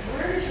of this.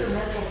 Where does your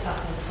mental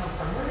toughness come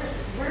from?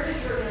 Where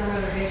does your inner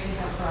motivation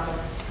come from?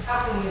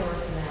 How can we work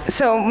on that?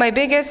 So my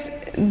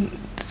biggest,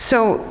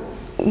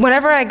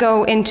 whenever I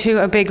go into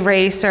a big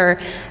race or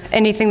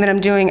anything that I'm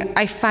doing,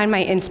 I find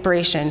my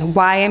inspiration,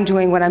 why I'm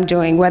doing what I'm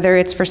doing, whether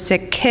it's for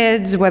sick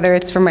kids, whether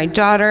it's for my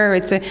daughter.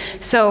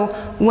 So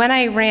when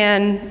I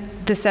ran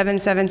the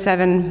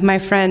 777, my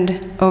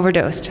friend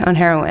overdosed on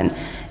heroin.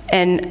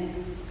 And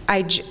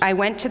I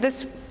went to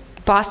this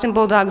Boston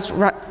Bulldogs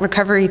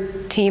recovery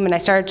team and I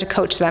started to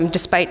coach them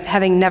despite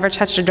having never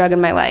touched a drug in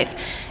my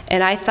life.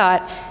 And I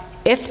thought,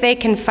 if they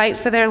can fight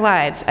for their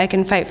lives, I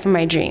can fight for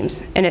my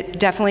dreams. And it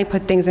definitely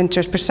put things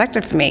into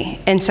perspective for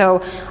me. And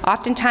so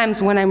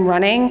oftentimes when I'm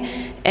running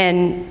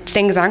and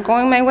things aren't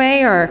going my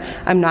way or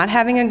I'm not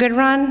having a good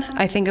run,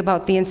 I think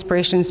about the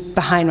inspirations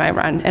behind my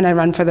run and I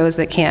run for those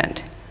that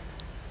can't.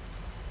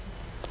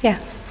 Yeah.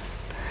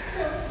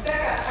 So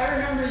Becca, I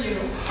remember you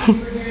when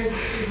you were here as a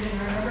student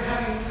and I remember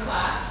having you in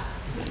class.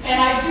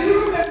 And I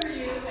do remember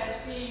you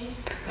as being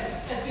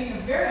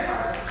a very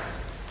hard worker,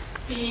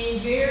 being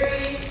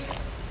very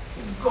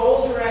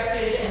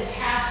goal-directed and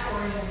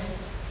task-oriented.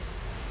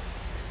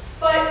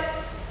 But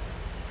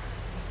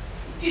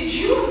did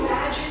you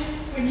imagine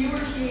when you were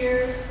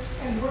here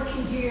and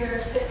working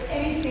here that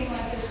anything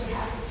like this would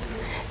happen to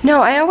you?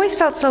 No, I always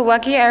felt so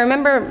lucky. I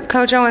remember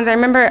Coach Owens,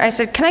 I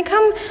said, can I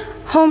come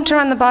home to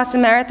run the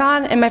Boston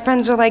Marathon? And my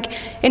friends were like,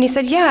 and he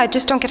said, yeah,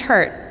 just don't get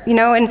hurt, you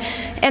know? And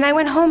I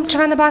went home to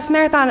run the Boston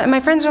Marathon, and my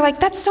friends were like,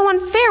 that's so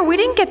unfair. We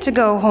didn't get to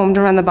go home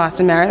to run the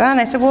Boston Marathon.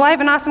 I said, well, I have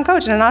an awesome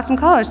coach and an awesome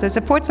college that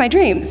supports my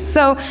dreams.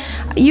 So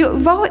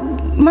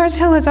Mars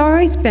Hill has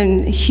always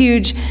been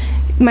huge,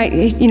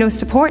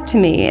 support to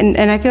me,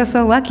 and I feel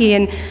so lucky.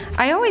 And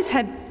I always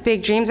had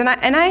big dreams, and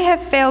I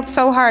have failed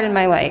so hard in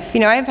my life.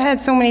 I've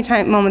had so many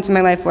moments in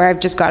my life where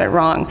I've just got it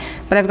wrong,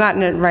 but I've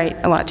gotten it right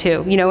a lot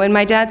too. And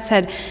my dad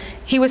said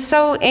he was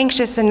so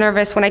anxious and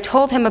nervous when I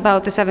told him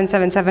about the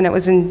 777. It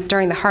was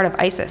during the heart of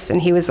ISIS,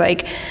 and he was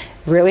like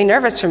really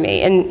nervous for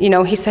me. And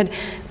he said,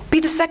 be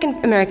the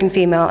second American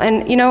female.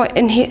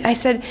 And he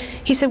said,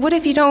 what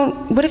if you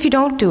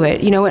don't do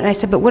it? And I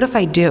said, but what if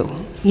I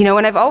do?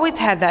 And I've always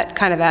had that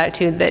kind of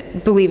attitude,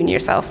 that believe in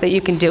yourself, that you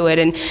can do it.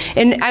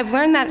 And I've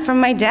learned that from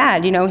my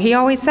dad. He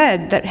always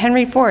said that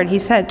Henry Ford, he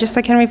said, just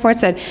like Henry Ford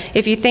said,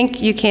 if you think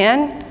you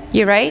can,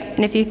 you're right.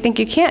 And if you think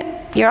you can't,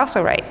 you're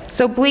also right.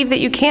 So believe that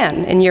you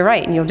can, and you're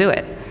right, and you'll do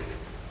it.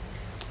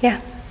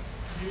 Yeah.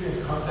 You've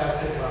been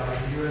contacted by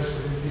the U.S.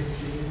 Olympic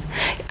team.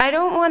 I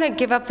don't want to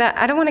give up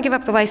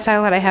the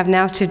lifestyle that I have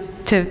now to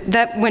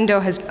that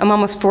window I'm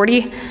almost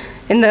 40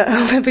 in the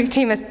Olympic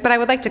team, but I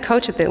would like to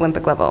coach at the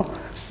Olympic level.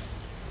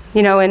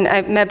 And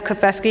Meb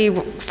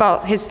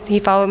Klefesky, he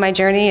followed my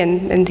journey,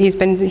 and he's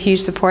been a huge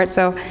support,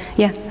 so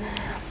yeah.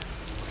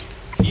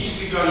 Can you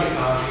speak on your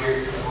time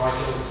here at Mars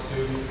Hill as a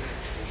student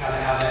and kind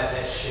of how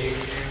that shaped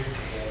you?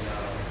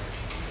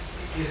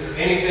 And is there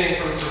anything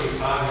from your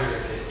time here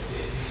that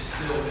you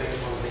still think is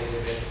one of the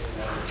daily basis,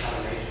 and that's kind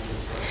of made you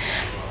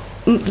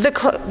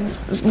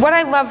this what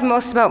I loved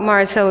most about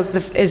Mars Hill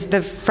is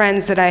the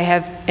friends that I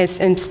have,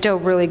 and still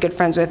really good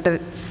friends with,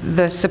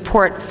 the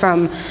support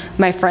from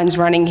my friends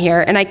running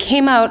here. And I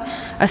came out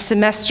a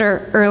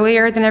semester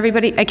earlier than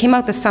everybody. I came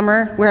out the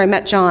summer where I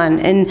met John,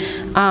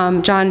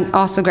 and John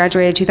also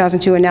graduated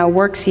 2002 and now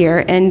works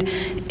here. And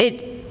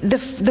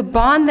the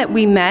bond that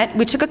we met,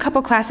 we took a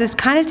couple classes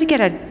kind of to get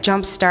a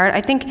jump start.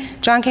 I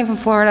think John came from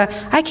Florida,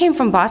 I came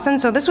from Boston,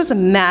 so this was a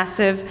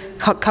massive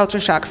culture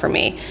shock for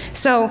me.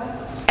 So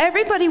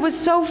everybody was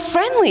so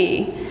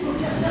friendly.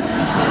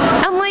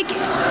 I'm like,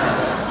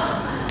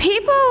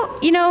 people,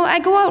 I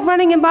go out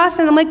running in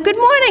Boston, I'm like, good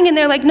morning, and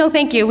they're like, no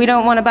thank you, we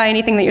don't want to buy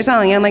anything that you're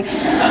selling. And I'm like,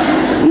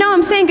 no,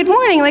 I'm saying good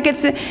morning.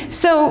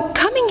 So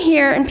coming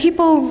here and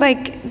people,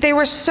 it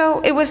was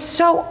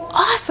so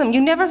awesome.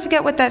 You never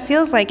forget what that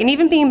feels like. And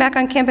even being back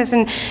on campus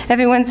and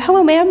everyone's,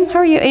 hello ma'am, how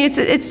are you?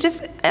 It's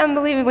just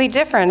unbelievably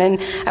different. And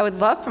I would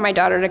love for my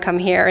daughter to come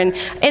here. And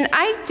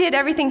I did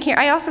everything here.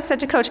 I also said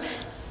to Coach,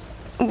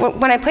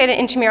 when I played an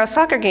intramural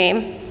soccer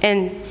game,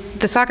 and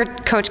the soccer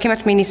coach came up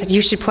to me and he said,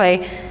 you should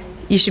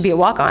be a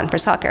walk-on for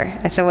soccer.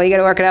 I said, well, you got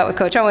to work it out with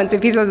Coach Owens.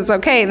 If he says it's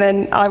okay,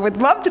 then I would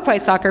love to play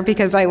soccer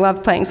because I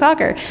love playing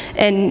soccer.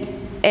 And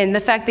the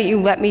fact that you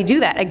let me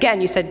do that,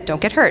 again, you said, don't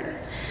get hurt.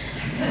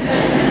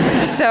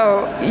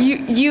 So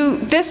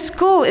this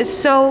school is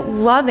so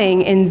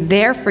loving and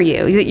there for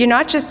you. You're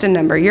not just a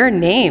number, you're a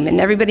name, and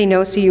everybody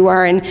knows who you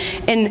are.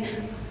 And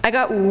I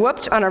got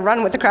whooped on a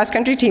run with the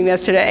cross-country team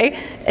yesterday.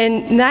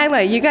 And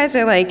Nyla, you guys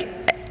are like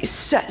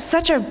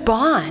such a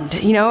bond,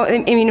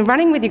 I mean,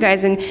 running with you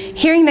guys and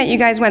hearing that you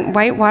guys went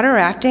whitewater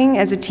rafting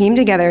as a team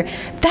together,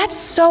 that's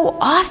so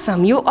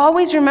awesome. You'll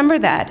always remember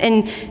that,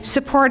 and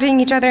supporting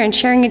each other and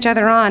cheering each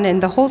other on,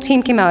 and the whole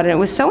team came out, and it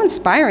was so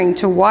inspiring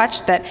to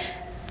watch that.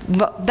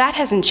 That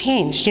hasn't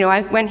changed.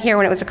 I went here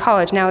when it was a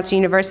college, now it's a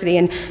university,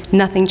 and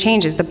nothing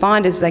changes. The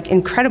bond is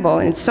incredible,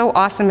 and it's so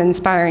awesome and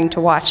inspiring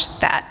to watch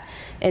that.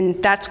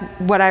 And that's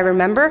what I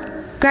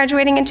remember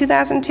graduating in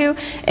 2002,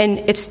 and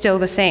it's still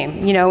the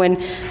same, and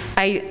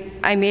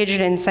I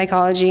majored in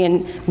psychology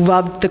and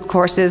loved the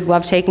courses,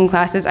 loved taking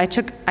classes. I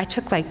took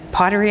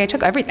pottery, I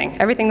took everything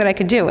that I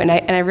could do, and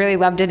I really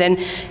loved it,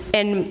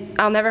 and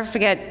I'll never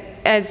forget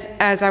as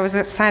I was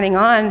signing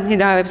on, you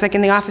know, I was like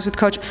in the office with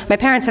Coach. My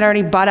parents had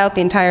already bought out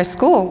the entire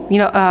school, you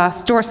know,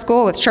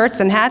 school with shirts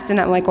and hats, and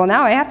I'm like, well,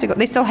 now I have to go.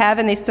 They still have,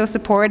 and they still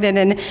support it,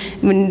 and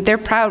when they're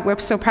proud. We're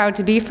so proud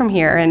to be from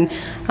here, and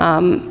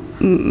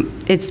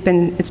it's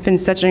been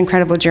such an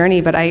incredible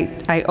journey. But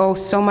I owe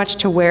so much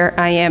to where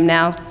I am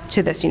now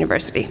to this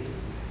university.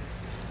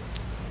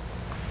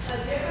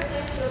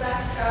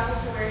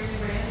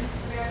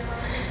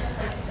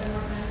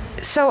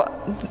 So,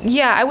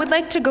 yeah, I would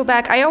like to go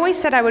back. I always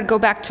said I would go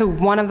back to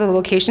one of the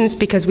locations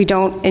because we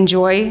don't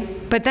enjoy,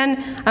 but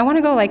then I want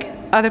to go like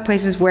other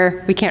places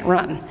where we can't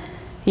run.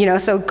 You know,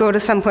 so go to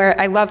somewhere.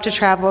 I love to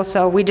travel,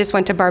 so we just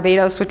went to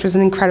Barbados, which was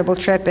an incredible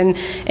trip, and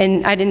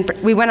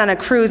we went on a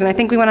cruise, and I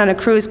think we went on a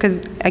cruise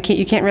because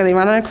you can't really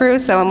run on a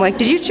cruise, so I'm like,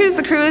 did you choose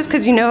the cruise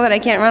because you know that I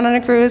can't run on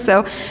a cruise?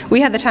 So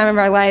we had the time of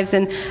our lives,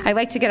 and I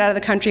like to get out of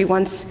the country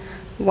once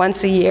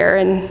a year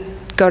and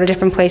go to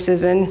different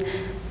places, and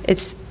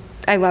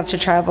I love to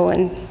travel,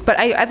 but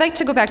I'd like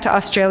to go back to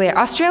Australia.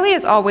 Australia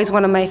is always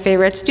one of my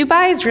favorites.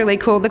 Dubai is really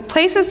cool. The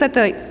places that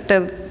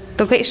the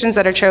locations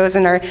that are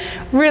chosen are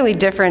really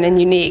different and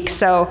unique.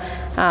 So,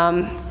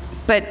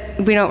 but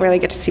we don't really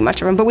get to see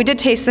much of them. But we did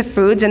taste the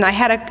foods, and I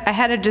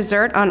had a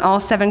dessert on all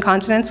 7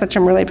 continents, which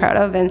I'm really proud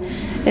of. And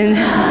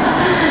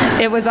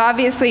it was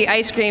obviously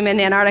ice cream in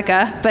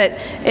Antarctica, but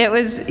it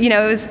was, you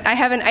know, I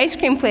have an ice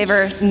cream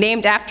flavor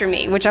named after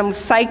me, which I'm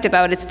psyched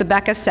about. It's the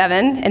Becca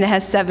 7, and it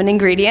has 7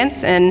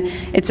 ingredients, and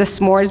it's a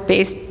s'mores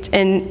based,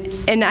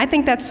 and I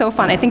think that's so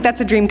fun. I think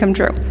that's a dream come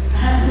true.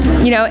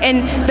 You know,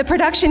 and the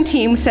production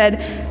team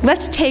said,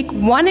 let's take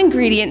 1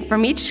 ingredient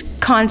from each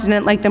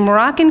continent, like the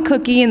Moroccan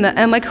cookie, and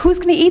I'm like, who's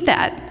gonna eat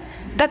that?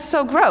 That's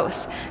so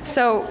gross.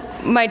 So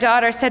my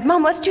daughter said,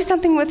 Mom, let's do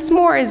something with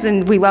s'mores,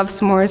 and we love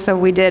s'mores, so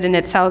we did, and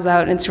it sells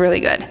out, and it's really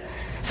good.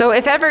 So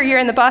if ever you're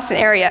in the Boston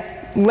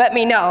area, let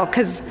me know,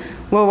 because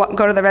we'll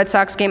go to the Red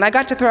Sox game. I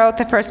got to throw out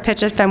the first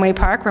pitch at Fenway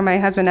Park, where my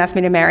husband asked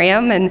me to marry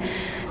him, and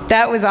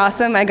that was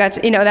awesome. I got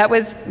to, you know, that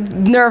was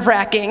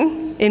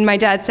nerve-wracking. And my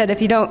dad said,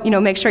 if you don't, you know,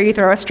 make sure you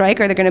throw a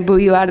strike or they're going to boo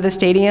you out of the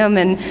stadium.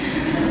 And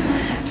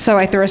so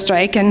I threw a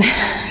strike, and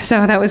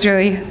so that was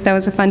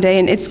a fun day.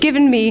 And it's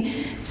given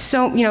me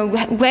so, you know,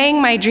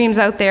 laying my dreams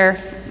out there,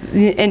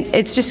 and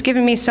it's just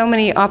given me so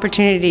many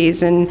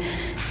opportunities. And,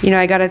 you know,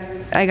 I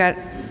got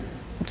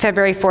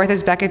February 4th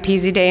is Becca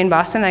Pizzi Day in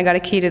Boston. I got a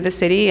key to the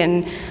city,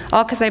 and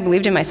all because I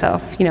believed in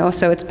myself, you know,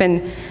 so it's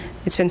been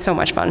so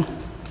much fun.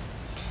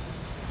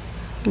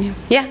 Yeah.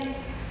 Yeah.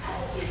 How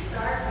did you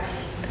start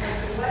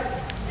running? Like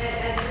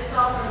and this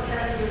all from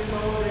 7 years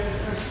old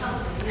or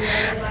something? You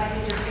know, like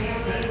did your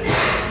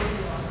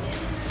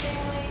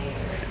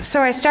family?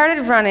 So I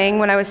started running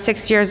when I was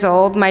 6 years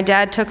old. My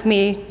dad took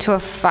me to a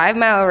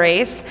 5-mile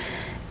race,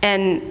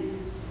 and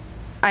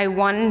I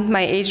won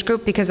my age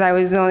group because I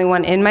was the only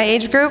one in my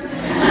age group.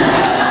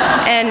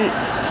 And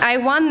I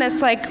won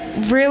this like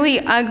really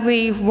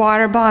ugly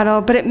water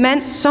bottle, but it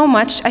meant so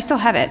much. I still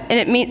have it, and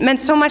it meant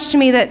so much to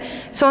me that,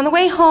 so on the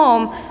way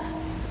home,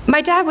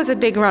 my dad was a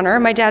big runner.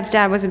 My dad's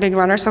dad was a big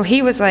runner, so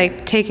he was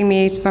like taking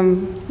me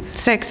from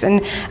 6,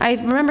 and I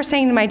remember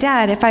saying to my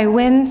dad, if I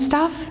win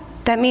stuff,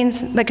 that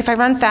means, like, if I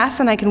run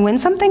fast and I can win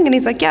something, and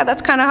he's like, yeah,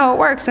 that's kind of how it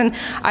works, and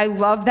I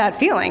love that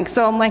feeling.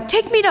 So I'm like,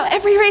 take me to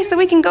every race that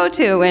we can go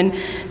to, and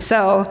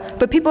so,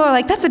 but people are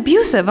like, that's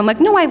abusive. I'm like,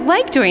 no, I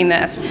like doing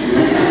this.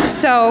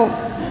 So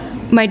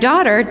my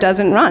daughter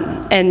doesn't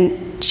run,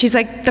 and she's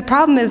like, the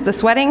problem is the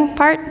sweating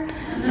part,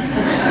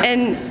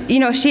 and, you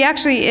know, she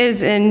actually is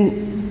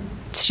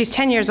she's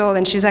 10 years old,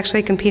 and she's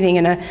actually competing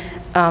in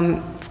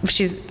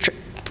she's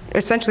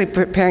essentially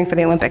preparing for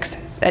the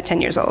Olympics at 10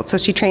 years old. So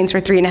she trains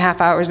for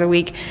 3.5 hours a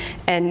week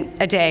and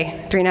a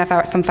day, 3.5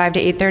 hours from 5 to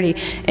 8:30.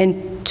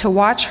 And to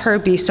watch her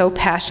be so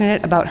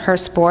passionate about her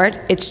sport,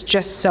 it's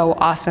just so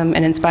awesome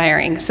and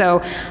inspiring.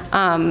 So,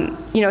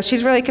 you know,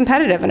 she's really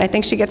competitive, and I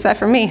think she gets that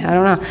from me. I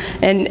don't know.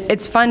 And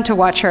it's fun to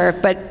watch her,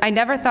 but I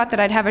never thought that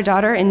I'd have a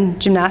daughter in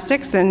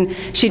gymnastics, and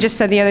she just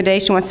said the other day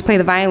she wants to play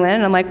the violin,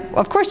 and I'm like, well,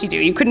 of course you do.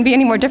 You couldn't be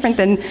any more different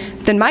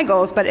than my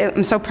goals, but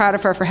I'm so proud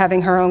of her for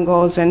having her own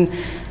goals and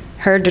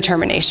her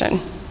determination.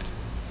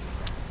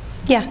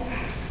 Yeah? Could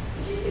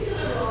you speak a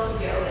little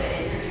on yoga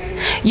in your training?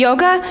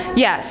 Yoga?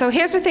 Yeah, so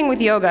here's the thing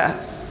with yoga.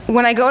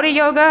 When I go to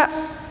yoga,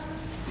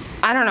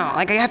 I don't know,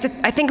 like I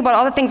think about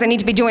all the things I need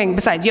to be doing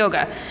besides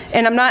yoga.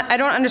 And I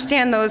don't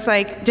understand those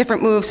like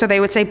different moves, so they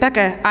would say,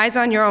 Becca, eyes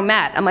on your own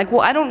mat. I'm like, well,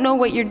 I don't know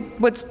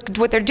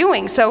what they're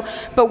doing. So,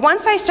 but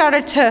once I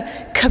started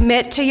to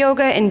commit to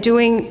yoga and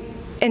doing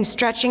and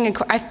stretching,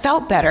 I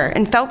felt better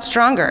and felt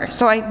stronger.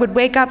 So I would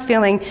wake up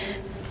feeling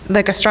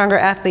like a stronger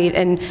athlete,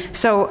 and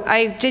so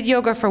I did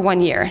yoga for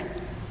 1 year,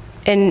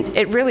 and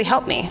it really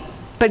helped me.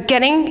 But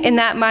getting in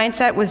that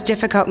mindset was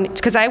difficult,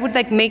 because I would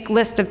like make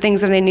lists of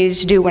things that I needed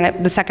to do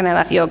the second I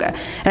left yoga,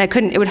 and I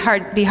couldn't. It would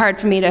be hard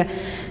for me to.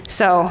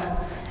 So,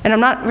 and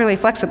I'm not really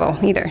flexible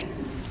either.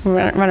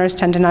 Runners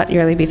tend to not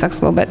really be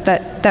flexible, but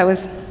that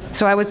was.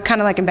 So I was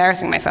kind of like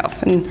embarrassing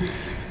myself, and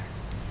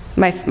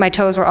my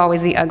toes were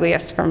always the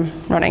ugliest from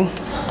running.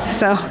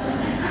 So,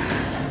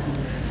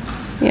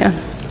 yeah.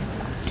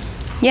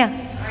 Yeah. All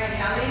right,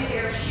 how many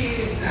pair of shoes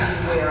do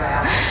you wear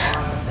out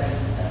on the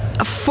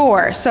 77?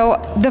 4. So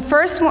the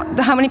first one,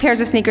 how many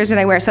pairs of sneakers did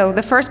I wear? So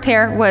the first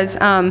pair was,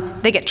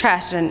 they get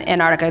trashed in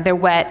Antarctica. They're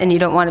wet, and you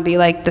don't want to be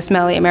like the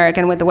smelly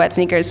American with the wet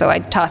sneakers, so I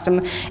tossed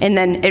them. And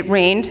then it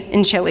rained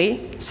in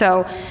Chile,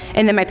 so,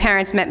 and then my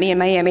parents met me in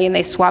Miami, and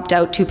they swapped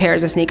out 2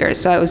 pairs of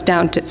sneakers. So I was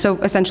down to, so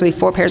essentially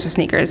 4 pairs of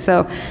sneakers.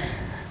 So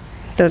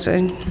those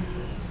are,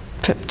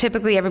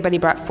 typically everybody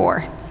brought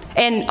 4.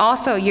 And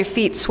also your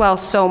feet swell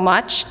so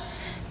much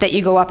that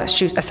you go up a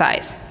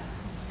size.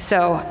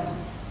 So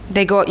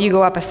you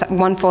go up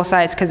one full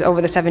size because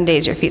over the 7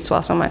 days your feet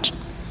swell so much.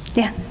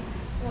 Yeah.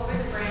 What were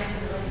the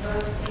brands? Like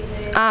those these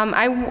days?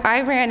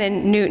 I ran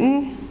in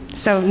Newton.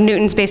 So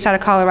Newton's based out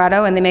of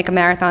Colorado, and they make a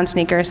marathon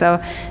sneaker.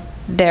 So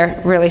they're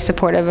really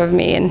supportive of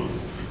me, and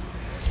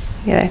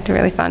yeah, they're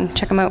really fun.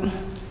 Check them out.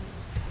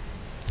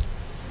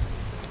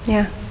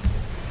 Yeah.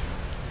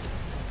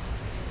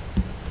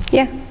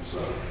 Yeah. So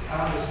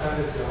I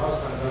understand that your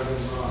husband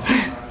doesn't run.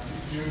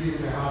 Do you give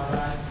him a hard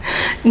time?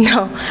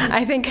 No,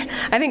 I think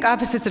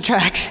opposites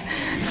attract.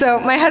 So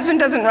my husband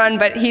doesn't run,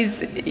 but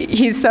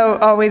he's so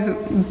always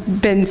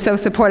been so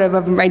supportive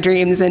of my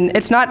dreams, and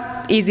it's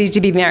not easy to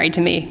be married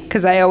to me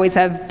because I always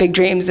have big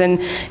dreams,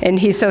 and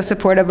he's so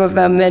supportive of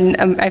them,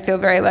 and I feel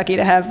very lucky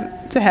to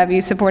have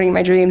you supporting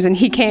my dreams. And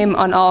he came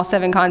on all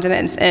 7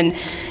 continents, and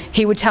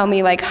he would tell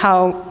me like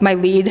how my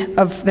lead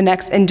of the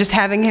next, and just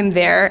having him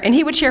there, and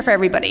he would cheer for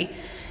everybody,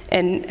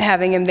 and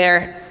having him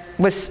there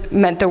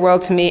meant the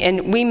world to me.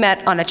 And we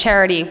met on a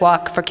charity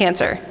walk for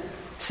cancer.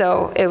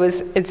 So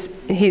he's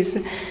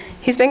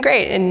been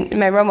great and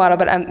my role model,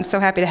 but I'm so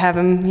happy to have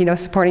him, you know,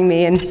 supporting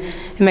me in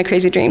my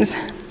crazy dreams.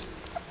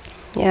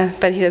 Yeah,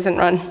 but he doesn't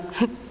run.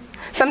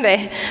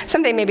 Someday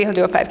maybe he'll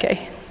do a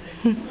 5K.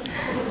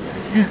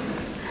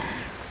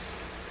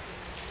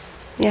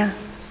 Yeah.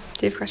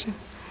 Do you have a question?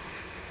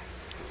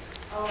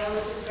 Oh, I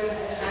was just going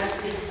to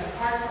ask you,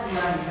 apart from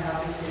running,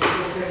 obviously, at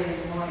 4:30 in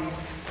the morning,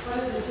 what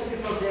does a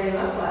typical day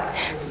look like?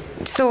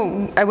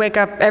 So I wake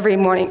up every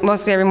morning,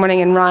 mostly every morning,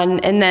 and run,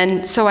 and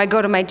then so I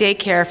go to my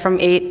daycare from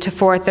 8 to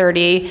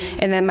 4:30,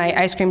 and then my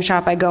ice cream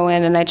shop I go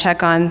in and I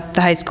check on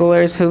the high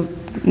schoolers who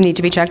need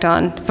to be checked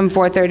on from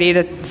 4:30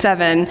 to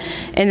 7,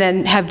 and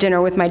then have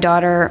dinner with my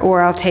daughter,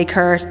 or I'll take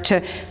her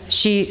to,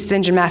 she's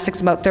in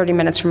gymnastics about 30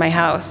 minutes from my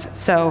house,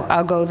 so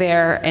I'll go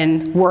there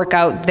and work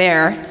out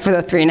there for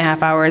the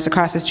 3.5 hours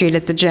across the street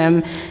at the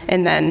gym,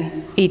 and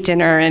then eat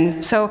dinner.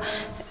 And so,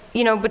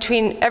 you know,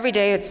 between every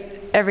day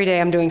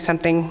I'm doing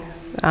something.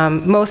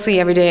 Mostly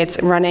every day it's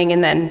running,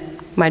 and then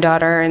my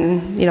daughter,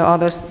 and you know, all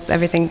those,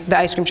 everything, the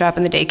ice cream shop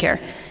and the daycare.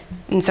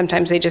 And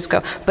sometimes they just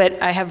go, but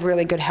I have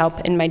really good help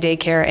in my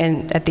daycare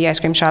and at the ice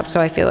cream shop,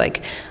 so I feel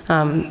like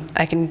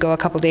I can go a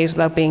couple days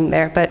without being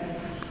there, but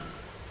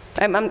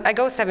I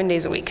go 7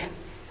 days a week.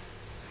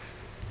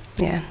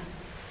 Yeah.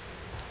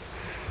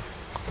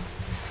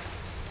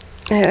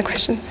 Any other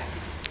questions?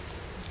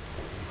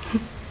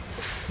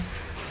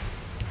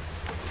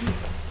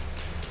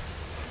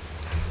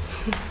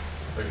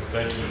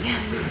 Thank you.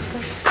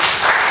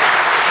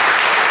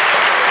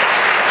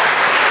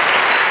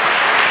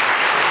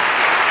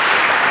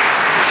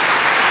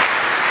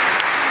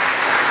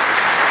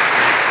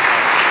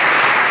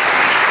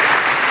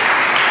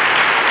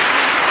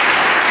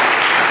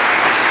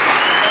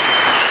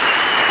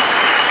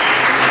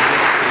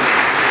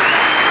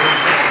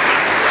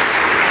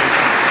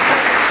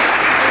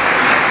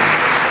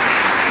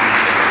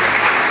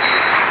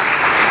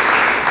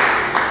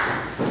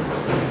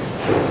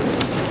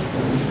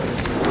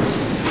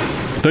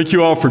 Thank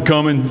you all for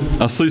coming.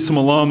 I see some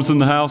alums in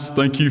the house.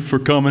 Thank you for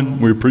coming.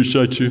 We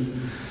appreciate you.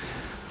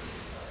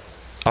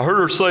 I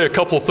heard her say a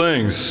couple of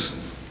things.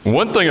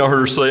 One thing I heard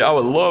her say, I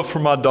would love for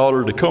my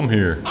daughter to come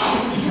here.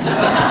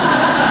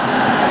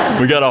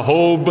 We got a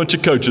whole bunch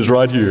of coaches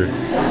right here.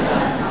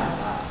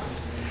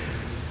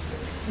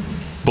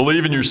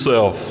 Believe in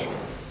yourself.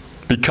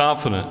 Be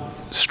confident,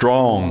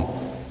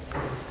 strong.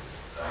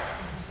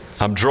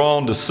 I'm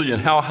drawn to seeing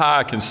how high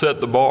I can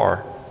set the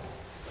bar.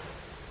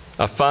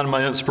 I find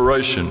my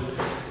inspiration.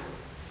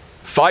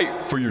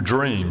 Fight for your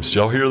dreams.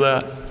 Y'all hear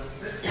that?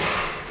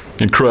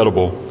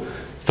 Incredible.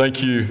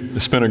 Thank you.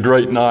 It's been a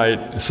great night.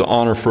 It's an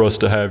honor for us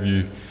to have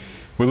you.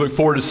 We look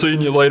forward to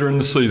seeing you later in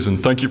the season.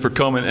 Thank you for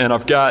coming. And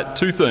I've got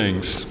 2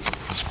 things.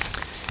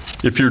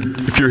 If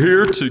you're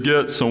here to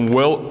get some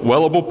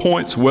wellable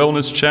points,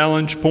 wellness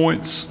challenge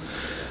points,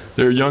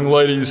 there are young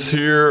ladies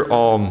here.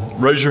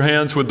 Raise your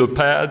hands with the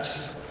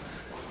pads.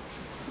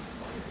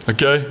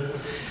 Okay?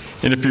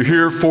 And if you're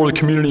here for the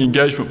community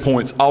engagement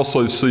points,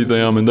 also see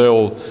them, and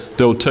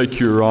they'll take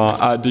your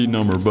ID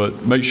number.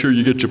 But make sure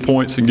you get your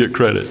points and get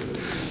credit.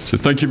 So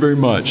thank you very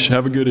much.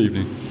 Have a good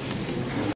evening.